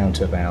the way down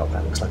to about,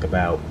 that looks like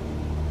about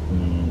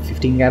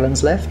 15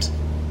 gallons left,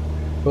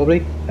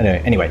 probably.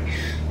 Anyway,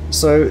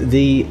 so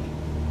the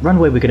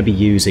runway we're going to be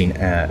using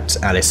at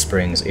Alice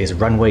Springs is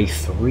runway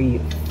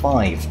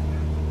 35.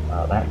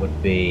 That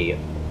would be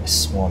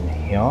this one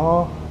here.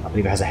 I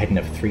believe it has a heading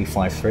of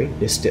 353.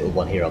 This little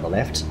one here on the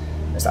left,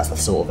 as that's the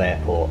sort of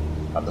airport,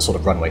 the sort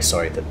of runway,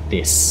 sorry, that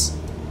this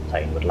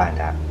plane would land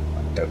at.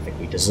 I don't think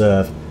we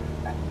deserve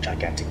that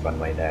gigantic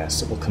runway there,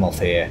 so we'll come off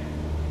here.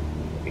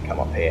 We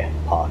come up here,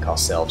 park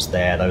ourselves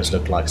there. Those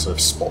look like sort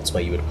of spots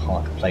where you would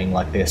park a plane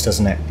like this,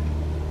 doesn't it?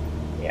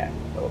 Yeah,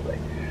 probably.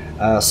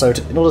 So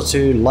in order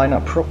to line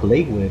up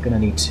properly, we're going to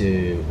need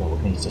to, well, we're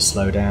going to need to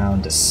slow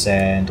down,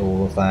 descend,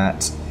 all of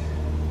that.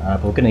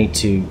 But we're going to need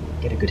to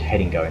get a good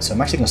heading going. So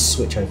I'm actually going to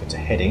switch over to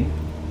heading,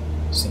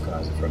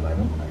 synchronize it for a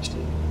moment.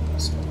 Actually,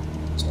 let's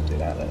not do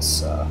that.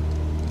 Let's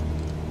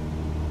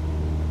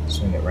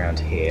swing it around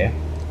here.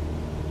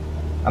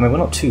 I mean, we're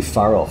not too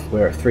far off.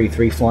 We're at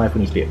 335.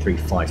 We need to be at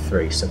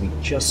 353. So we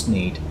just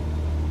need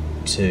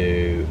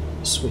to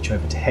switch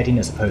over to heading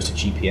as opposed to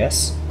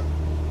GPS.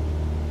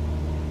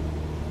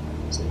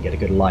 So you get a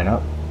good line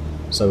up.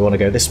 So we want to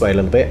go this way a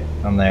little bit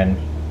and then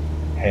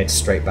head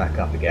straight back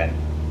up again.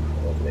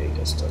 Probably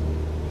just a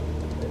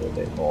little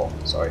bit more.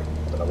 Sorry,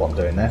 I don't know what I'm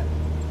doing there.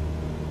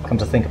 Come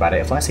to think about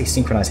it, if I say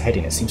synchronize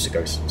heading, it seems to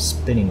go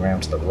spinning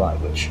round to the right,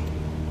 which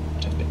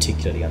I don't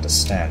particularly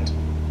understand.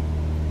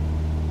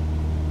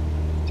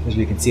 As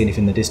we can see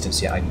anything in the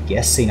distance yet, I'm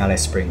guessing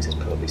Alice Springs is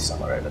probably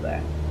somewhere over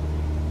there.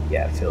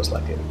 Yeah, it feels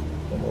like it.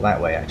 Well, that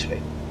way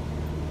actually.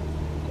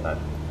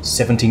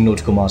 17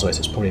 nautical miles away, so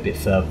it's probably a bit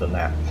further than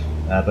that.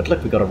 But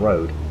look, we've got a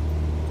road.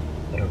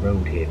 We've got a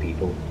road here,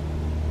 people.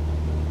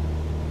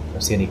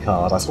 Don't see any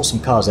cars. I saw some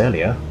cars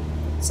earlier,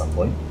 at some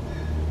point.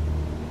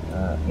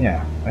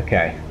 Yeah,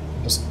 okay.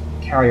 Just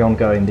carry on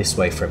going this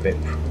way for a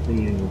bit.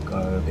 Probably we'll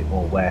go a bit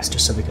more west,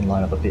 just so we can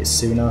line up a bit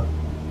sooner.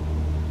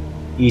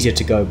 Easier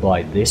to go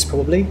by this,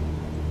 probably.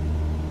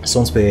 So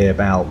once we're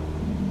about...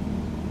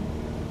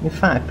 In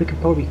fact, we could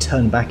probably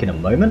turn back in a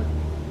moment.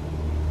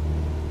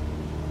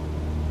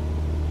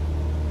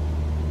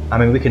 I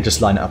mean, we can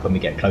just line it up when we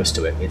get close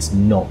to it. It's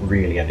not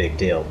really a big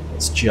deal.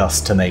 It's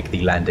just to make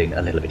the landing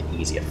a little bit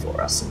easier for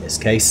us in this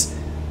case.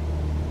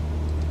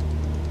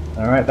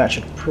 Alright, that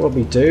should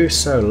probably do.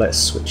 So let's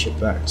switch it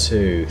back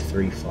to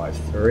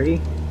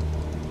 353.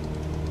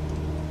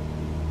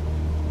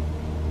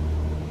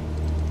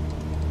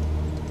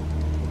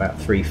 About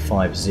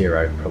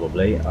 350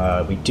 probably.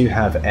 We do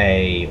have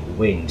a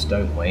wind,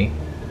 don't we?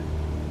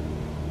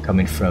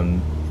 Coming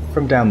from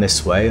down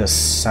this way, a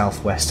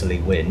southwesterly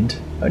wind.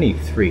 Only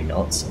 3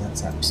 knots, so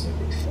that's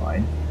absolutely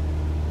fine.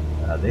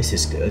 This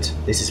is good.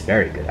 This is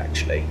very good,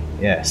 actually.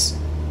 Yes.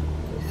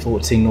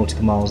 14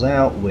 nautical miles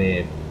out.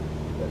 We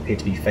appear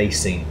to be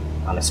facing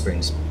Alice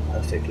Springs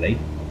perfectly,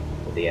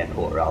 or the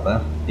airport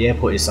rather. The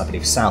airport is, I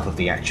believe, south of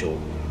the actual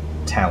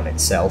town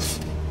itself.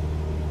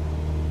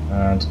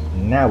 And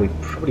now we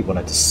probably want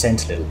to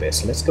descend a little bit,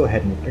 so let's go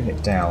ahead and bring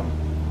it down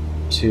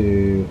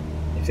to,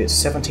 if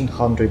it's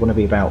 1700, we want to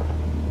be about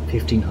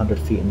 1500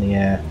 feet in the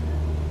air.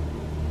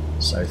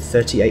 So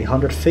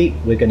 3800 feet,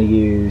 we're going to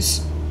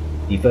use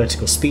the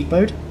vertical speed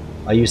mode.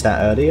 I used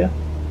that earlier,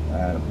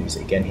 I'll use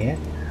it again here.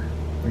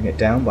 Bring it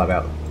down by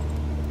about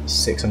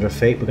 600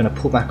 feet. We're going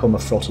to pull back on the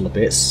throttle a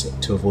bit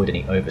to avoid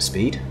any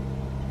overspeed.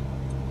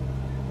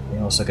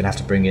 We're also going to have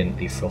to bring in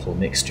the throttle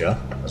mixture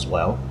as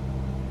well.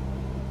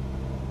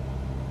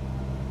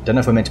 Don't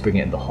know if we're meant to bring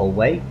it in the whole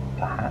way,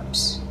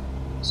 perhaps.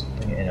 So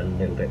bring it in a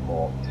little bit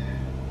more.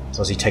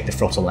 So as you take the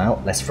throttle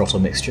out, less throttle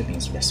mixture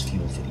means less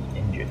fuel for the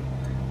engine.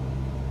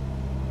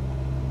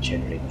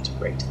 Generally not a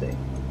great thing.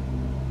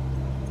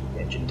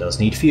 The engine does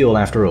need fuel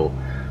after all.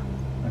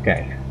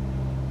 Okay,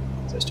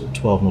 so still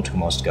 12 nautical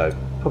miles to go.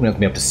 Probably not going to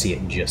be able to see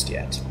it just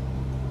yet.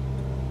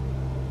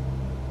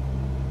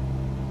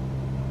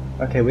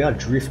 Okay, we are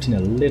drifting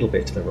a little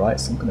bit to the right,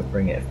 so I'm going to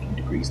bring it a few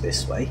degrees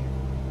this way.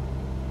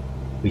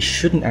 We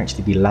shouldn't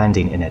actually be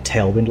landing in a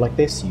tailwind like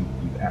this. You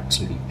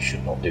absolutely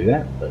should not do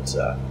that, but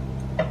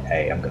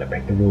hey, I'm going to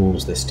break the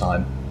rules this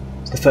time.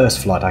 It's the first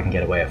flight, I can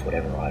get away with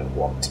whatever I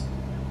want.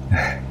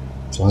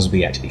 As long as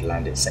we actually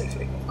land it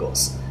safely, of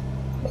course.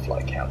 The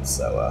flight counts,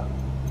 so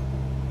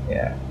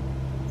yeah.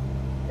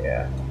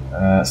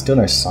 Still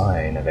no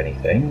sign of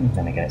anything.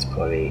 Then again, it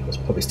was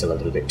probably still a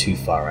little bit too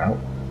far out.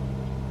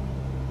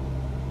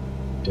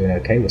 Doing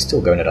okay. We're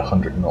still going at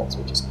 100 knots,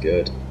 which is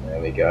good.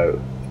 There we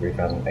go.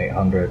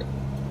 3,800.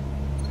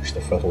 Push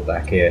the throttle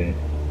back in.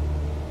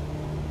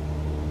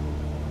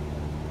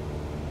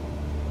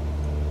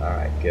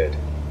 Alright, good.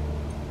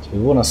 So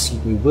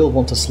we will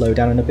want to slow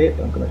down in a bit,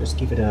 but I'm going to just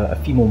give it a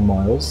few more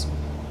miles.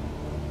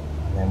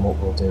 And then what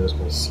we'll do is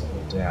we'll slow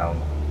down.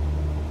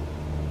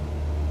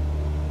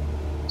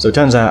 So it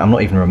turns out I'm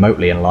not even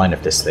remotely in line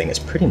of this thing. It's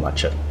pretty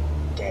much a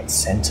dead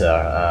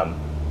center.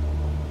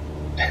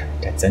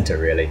 Dead center,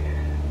 really.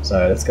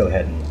 So let's go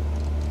ahead and...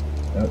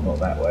 No, not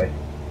that way.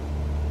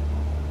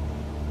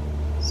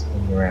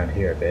 Swing around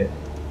here a bit.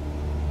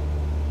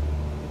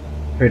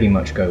 Pretty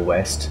much go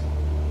west.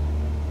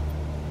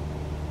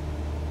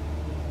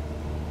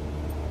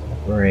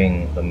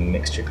 Bring the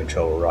mixture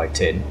control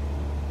right in.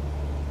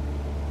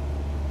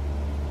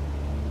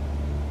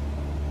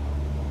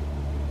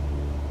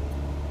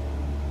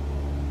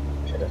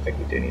 I don't think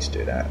we do need to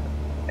do that.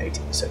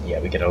 80%, yeah,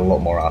 we get a lot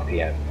more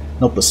RPM.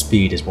 Not the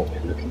speed is what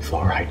we're looking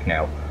for right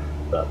now,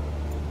 but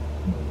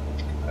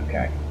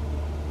okay.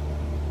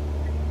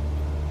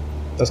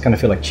 It does kind of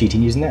feel like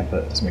cheating using that,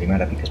 but it doesn't really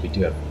matter because we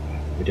do have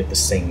the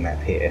same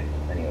map here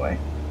anyway.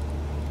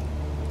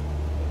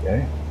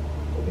 Okay,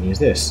 we can use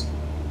this.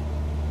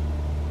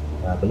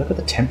 But look at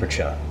the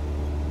temperature.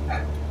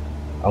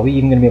 Are we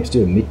even going to be able to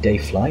do a midday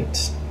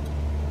flight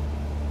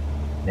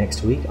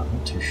next week? I'm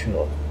not too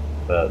sure.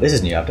 But this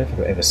is new. I don't think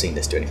I've ever seen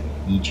this do anything.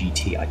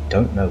 EGT. I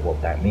don't know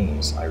what that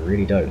means. I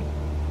really don't.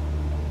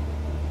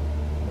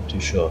 Not too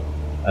sure.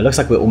 It looks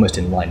like we're almost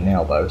in line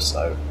now, though.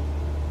 So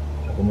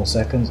a couple more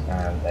seconds,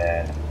 and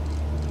then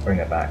bring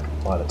it back.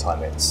 By the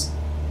time it's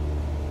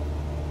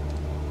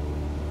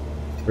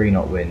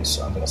 3-knot winds,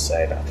 so I'm going to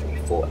say about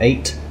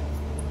 348.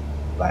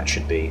 That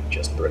should be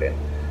just brilliant.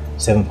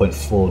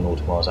 7.4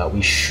 nautical miles out.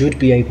 We should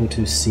be able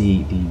to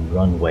see the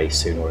runway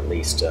soon, or at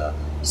least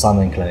some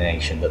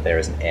inclination that there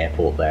is an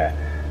airport there.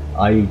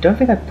 I don't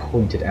think I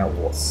pointed out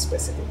what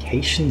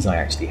specifications I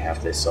actually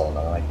have this on,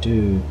 and I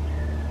do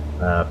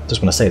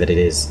just want to say that it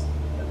is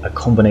a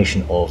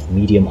combination of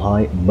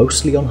medium-high,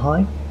 mostly on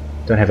high.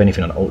 Don't have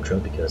anything on ultra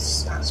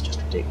because that's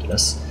just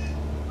ridiculous.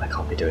 I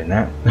can't be doing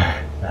that.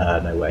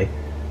 No way.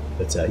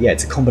 But yeah,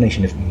 it's a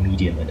combination of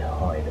medium and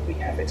high that we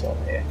have it on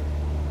here.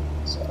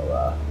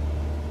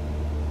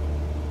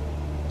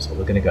 So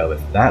we're going to go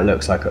with that.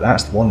 Looks like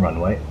that's one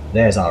runway.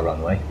 There's our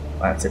runway.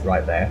 That's it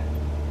right there.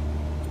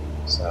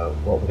 So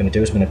what we're going to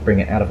do is we're going to bring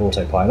it out of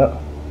autopilot.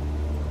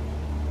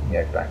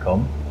 Yeah, back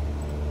on.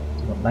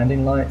 Do you want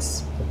landing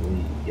lights?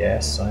 Probably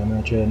yes, I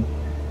imagine.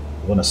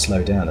 We want to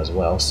slow down as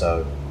well,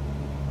 so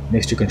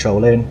mixture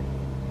control in.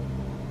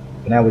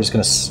 But now we're just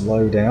going to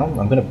slow down.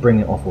 I'm going to bring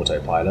it off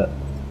autopilot.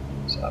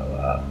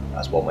 So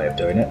that's one way of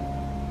doing it.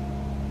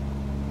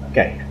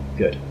 Okay,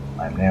 good.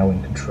 I'm now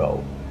in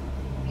control.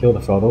 Kill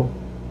the throttle.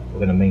 We're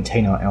going to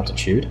maintain our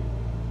altitude.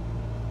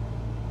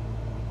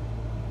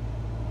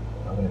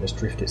 I'm going to just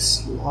drift it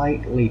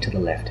slightly to the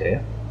left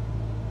here.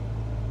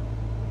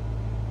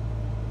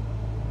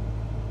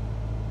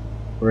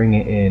 Bring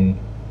it in.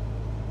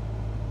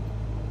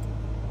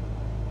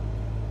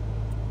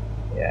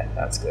 Yeah,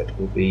 that's good.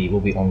 We'll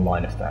be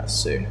online of that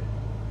soon.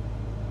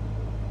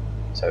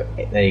 So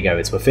there you go.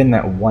 It's within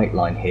that white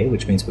line here,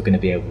 which means we're going to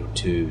be able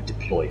to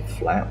deploy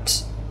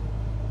flaps.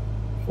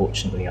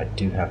 Fortunately, I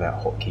do have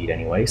that hotkeyed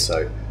anyway, so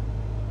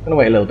I'm going to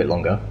wait a little bit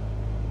longer.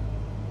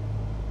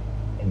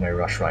 In no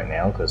rush right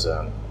now, because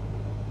we're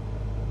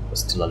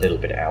still a little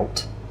bit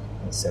out.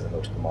 7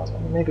 nautical miles. I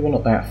mean, maybe we're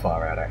not that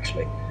far out,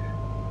 actually.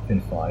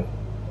 Within 5.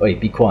 Wait,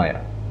 be quiet.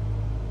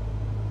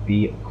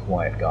 Be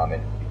quiet,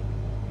 Garmin.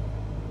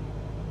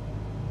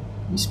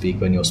 You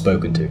speak when you're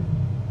spoken to.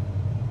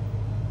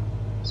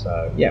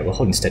 So, yeah, we're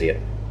holding steady.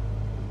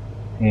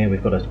 Here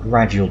we've got a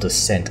gradual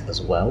descent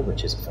as well,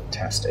 which is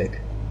fantastic.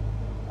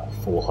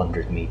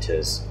 400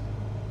 meters,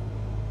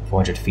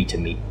 400 feet a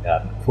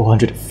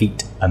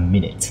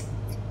minute.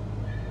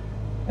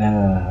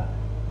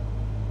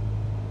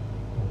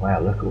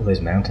 Wow, look at all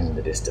those mountains in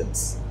the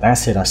distance.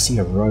 That's it, I see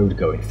a road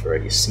going through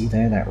it. You see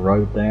there, that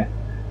road there?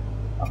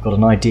 I've got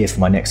an idea for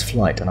my next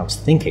flight, and I was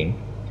thinking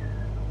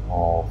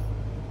of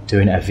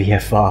doing a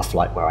VFR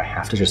flight where I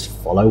have to just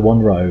follow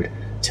one road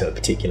to a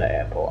particular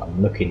airport.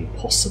 I'm looking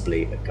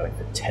possibly at going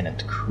for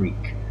Tennant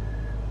Creek.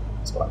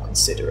 That's what I'm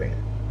considering.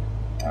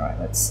 Alright,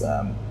 let's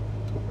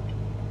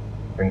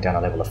bring down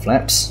our level of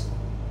flaps.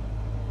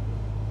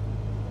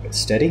 Get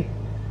steady.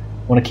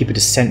 Want to keep a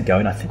descent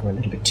going. I think we're a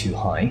little bit too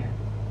high.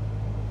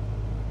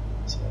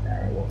 So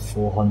now what,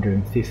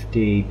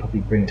 450, probably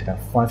bring it to about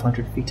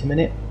 500 feet a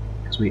minute,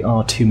 because we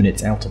are 2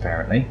 minutes out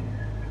apparently.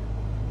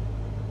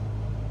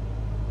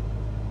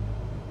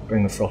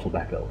 Bring the throttle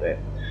back a little bit.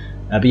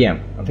 But yeah,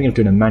 I'm thinking of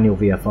doing a manual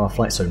VFR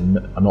flight, so I'm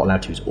not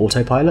allowed to use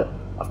autopilot.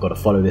 I've got to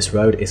follow this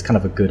road. It's kind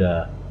of a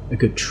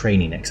good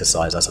training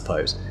exercise, I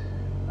suppose.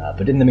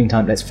 But in the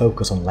meantime, let's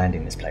focus on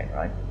landing this plane,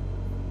 right?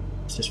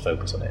 Let's just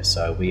focus on it.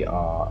 So we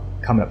are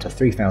coming up to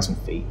 3,000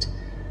 feet,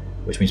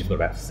 which means we've got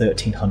about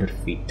 1,300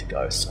 feet to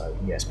go. So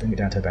yes, bring it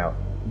down to about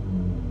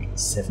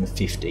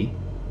 750,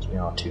 because we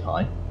are too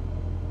high.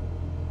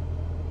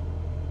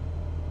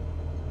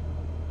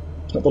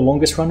 It's not the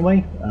longest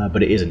runway,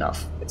 but it is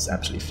enough. It's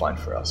absolutely fine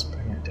for us.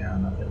 Bring it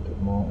down a little bit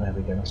more. There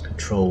we go.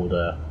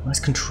 Nice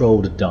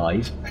controlled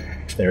dive,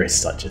 if there is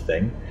such a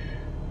thing.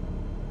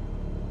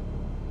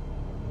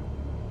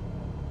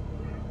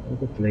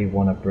 Probably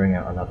want to bring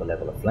out another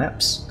level of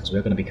flaps, because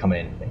we're going to be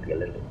coming in maybe a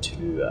little bit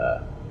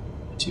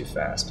too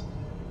fast.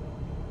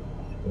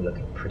 We're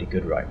looking pretty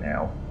good right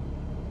now.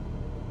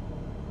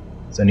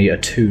 It's only a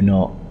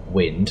 2-knot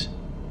wind.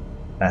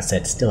 That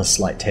said, still a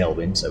slight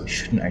tailwind, so we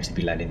shouldn't actually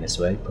be landing this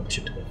way. Probably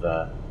should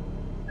have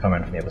come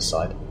around from the other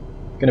side.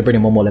 Going to bring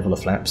in one more level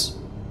of flaps.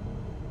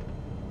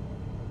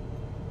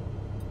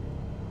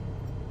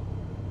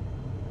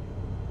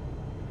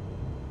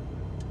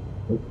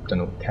 Oh, don't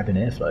know, cabin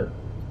airflow.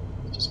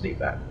 Just leave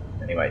that.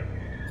 Anyway,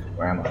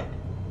 where am I?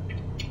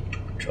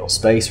 Control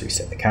space,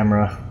 reset the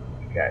camera.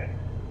 Okay.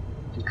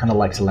 I kind of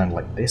like to land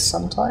like this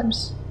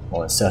sometimes.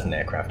 Well, in certain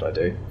aircraft I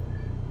do.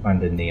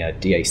 And in the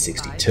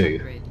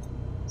DA62.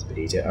 It's a bit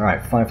easier.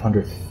 Alright,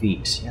 500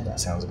 feet. Yeah, that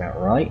sounds about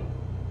right.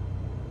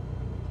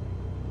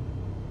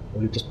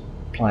 We'll just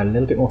apply a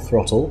little bit more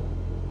throttle.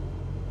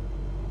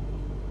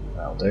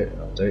 That'll do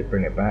it.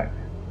 Bring it back.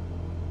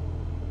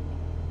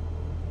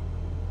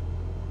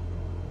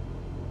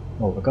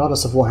 Well,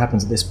 regardless of what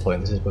happens at this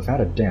point, this is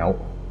without a doubt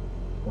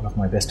one of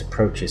my best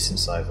approaches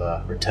since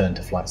I've returned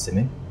to flight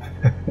simming.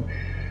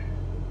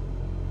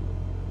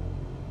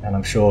 And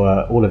I'm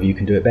sure all of you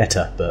can do it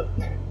better, but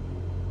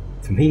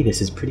for me this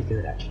is pretty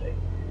good actually.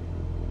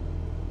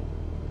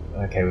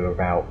 Okay, we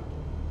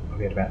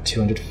had about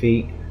 200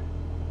 feet.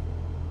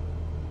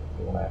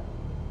 We want to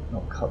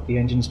not cut the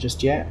engines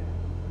just yet.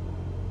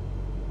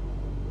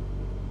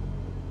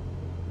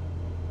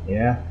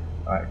 Yeah,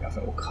 alright, I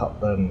think we'll cut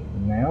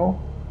them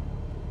now.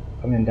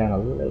 Coming down a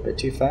little bit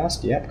too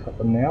fast. Yep, cut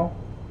them now.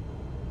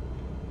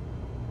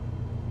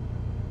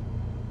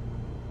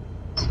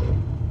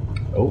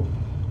 Oh,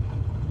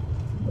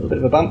 a little bit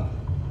of a bump.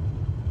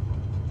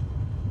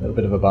 A little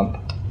bit of a bump.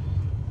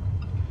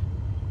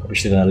 Probably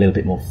should have done a little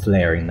bit more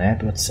flaring there,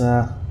 but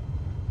that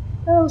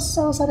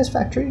was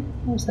satisfactory.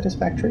 That was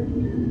satisfactory.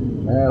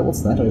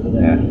 What's that over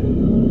there?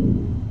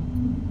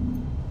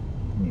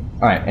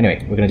 Alright,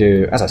 anyway, we're going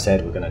to do, as I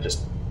said, we're going to just,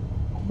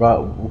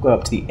 we'll go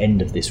up to the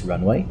end of this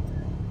runway.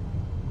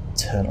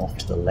 Turn off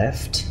to the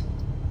left.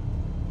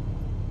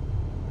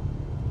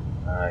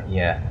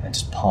 Yeah, and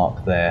just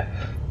park there.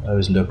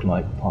 Those look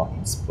like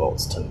parking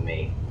spots to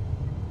me.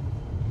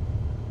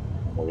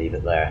 We'll leave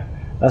it there.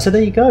 So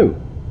there you go.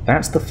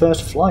 That's the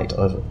first flight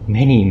of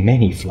many,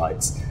 many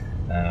flights.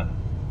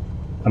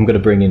 I'm going to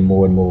bring in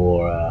more and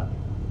more,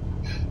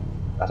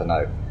 I don't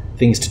know,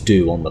 things to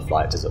do on the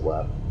flight, as it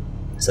were.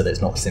 So that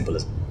it's not as simple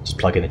as just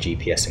plug in a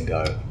GPS and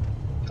go.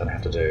 Don't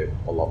have to do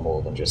a lot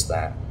more than just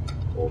that.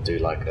 We'll do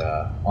like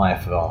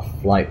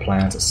IFR flight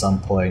plans at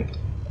some point.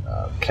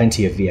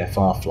 Plenty of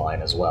VFR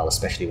flying as well,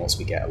 especially once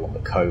we get along the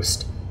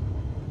coast.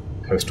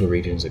 Coastal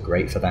regions are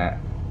great for that.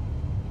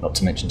 Not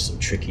to mention some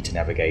tricky to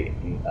navigate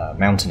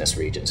mountainous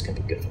regions can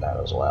be good for that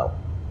as well.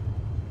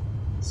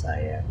 So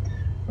yeah.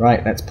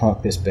 Right, let's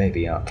park this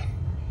baby up.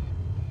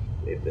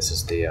 This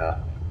is the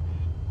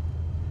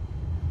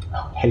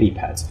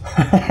helipad.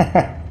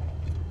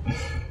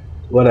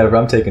 Whatever,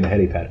 I'm taking a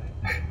helipad.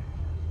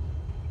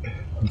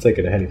 I'm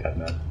taking a helipad,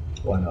 man.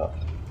 Why not?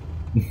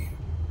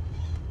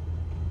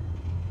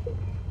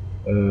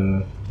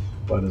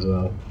 Might as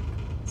well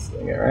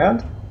swing it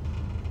around.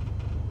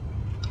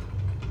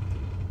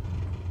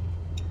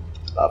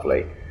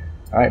 Lovely.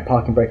 Alright,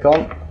 parking brake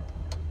on.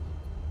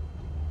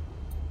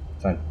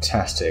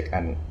 Fantastic,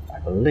 and I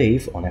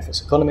believe on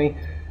FSEconomy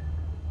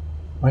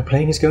my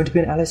plane is going to be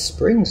in Alice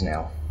Springs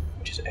now,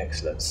 which is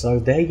excellent. So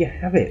there you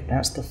have it,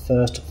 that's the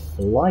first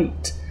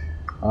flight.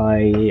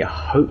 I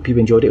hope you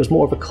enjoyed it. It was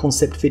more of a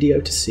concept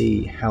video to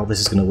see how this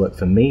is going to work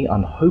for me.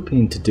 I'm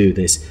hoping to do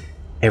this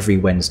every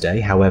Wednesday,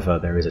 however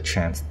there is a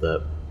chance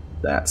that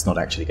that's not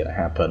actually going to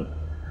happen.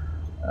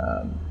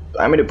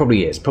 I mean, it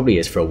probably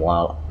is for a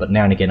while, but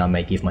now and again I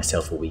may give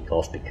myself a week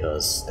off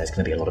because there's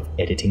going to be a lot of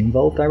editing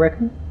involved, I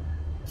reckon,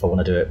 if I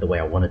want to do it the way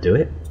I want to do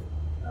it.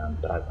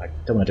 But I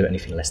don't want to do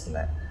anything less than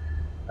that.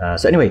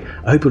 So anyway,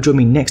 I hope you'll join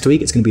me next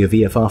week. It's going to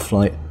be a VFR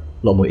flight,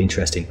 a lot more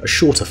interesting, a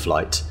shorter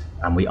flight,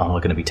 and we are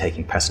going to be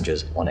taking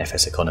passengers on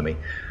FSEconomy.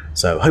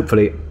 So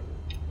hopefully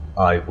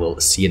I will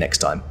see you next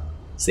time.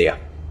 See ya.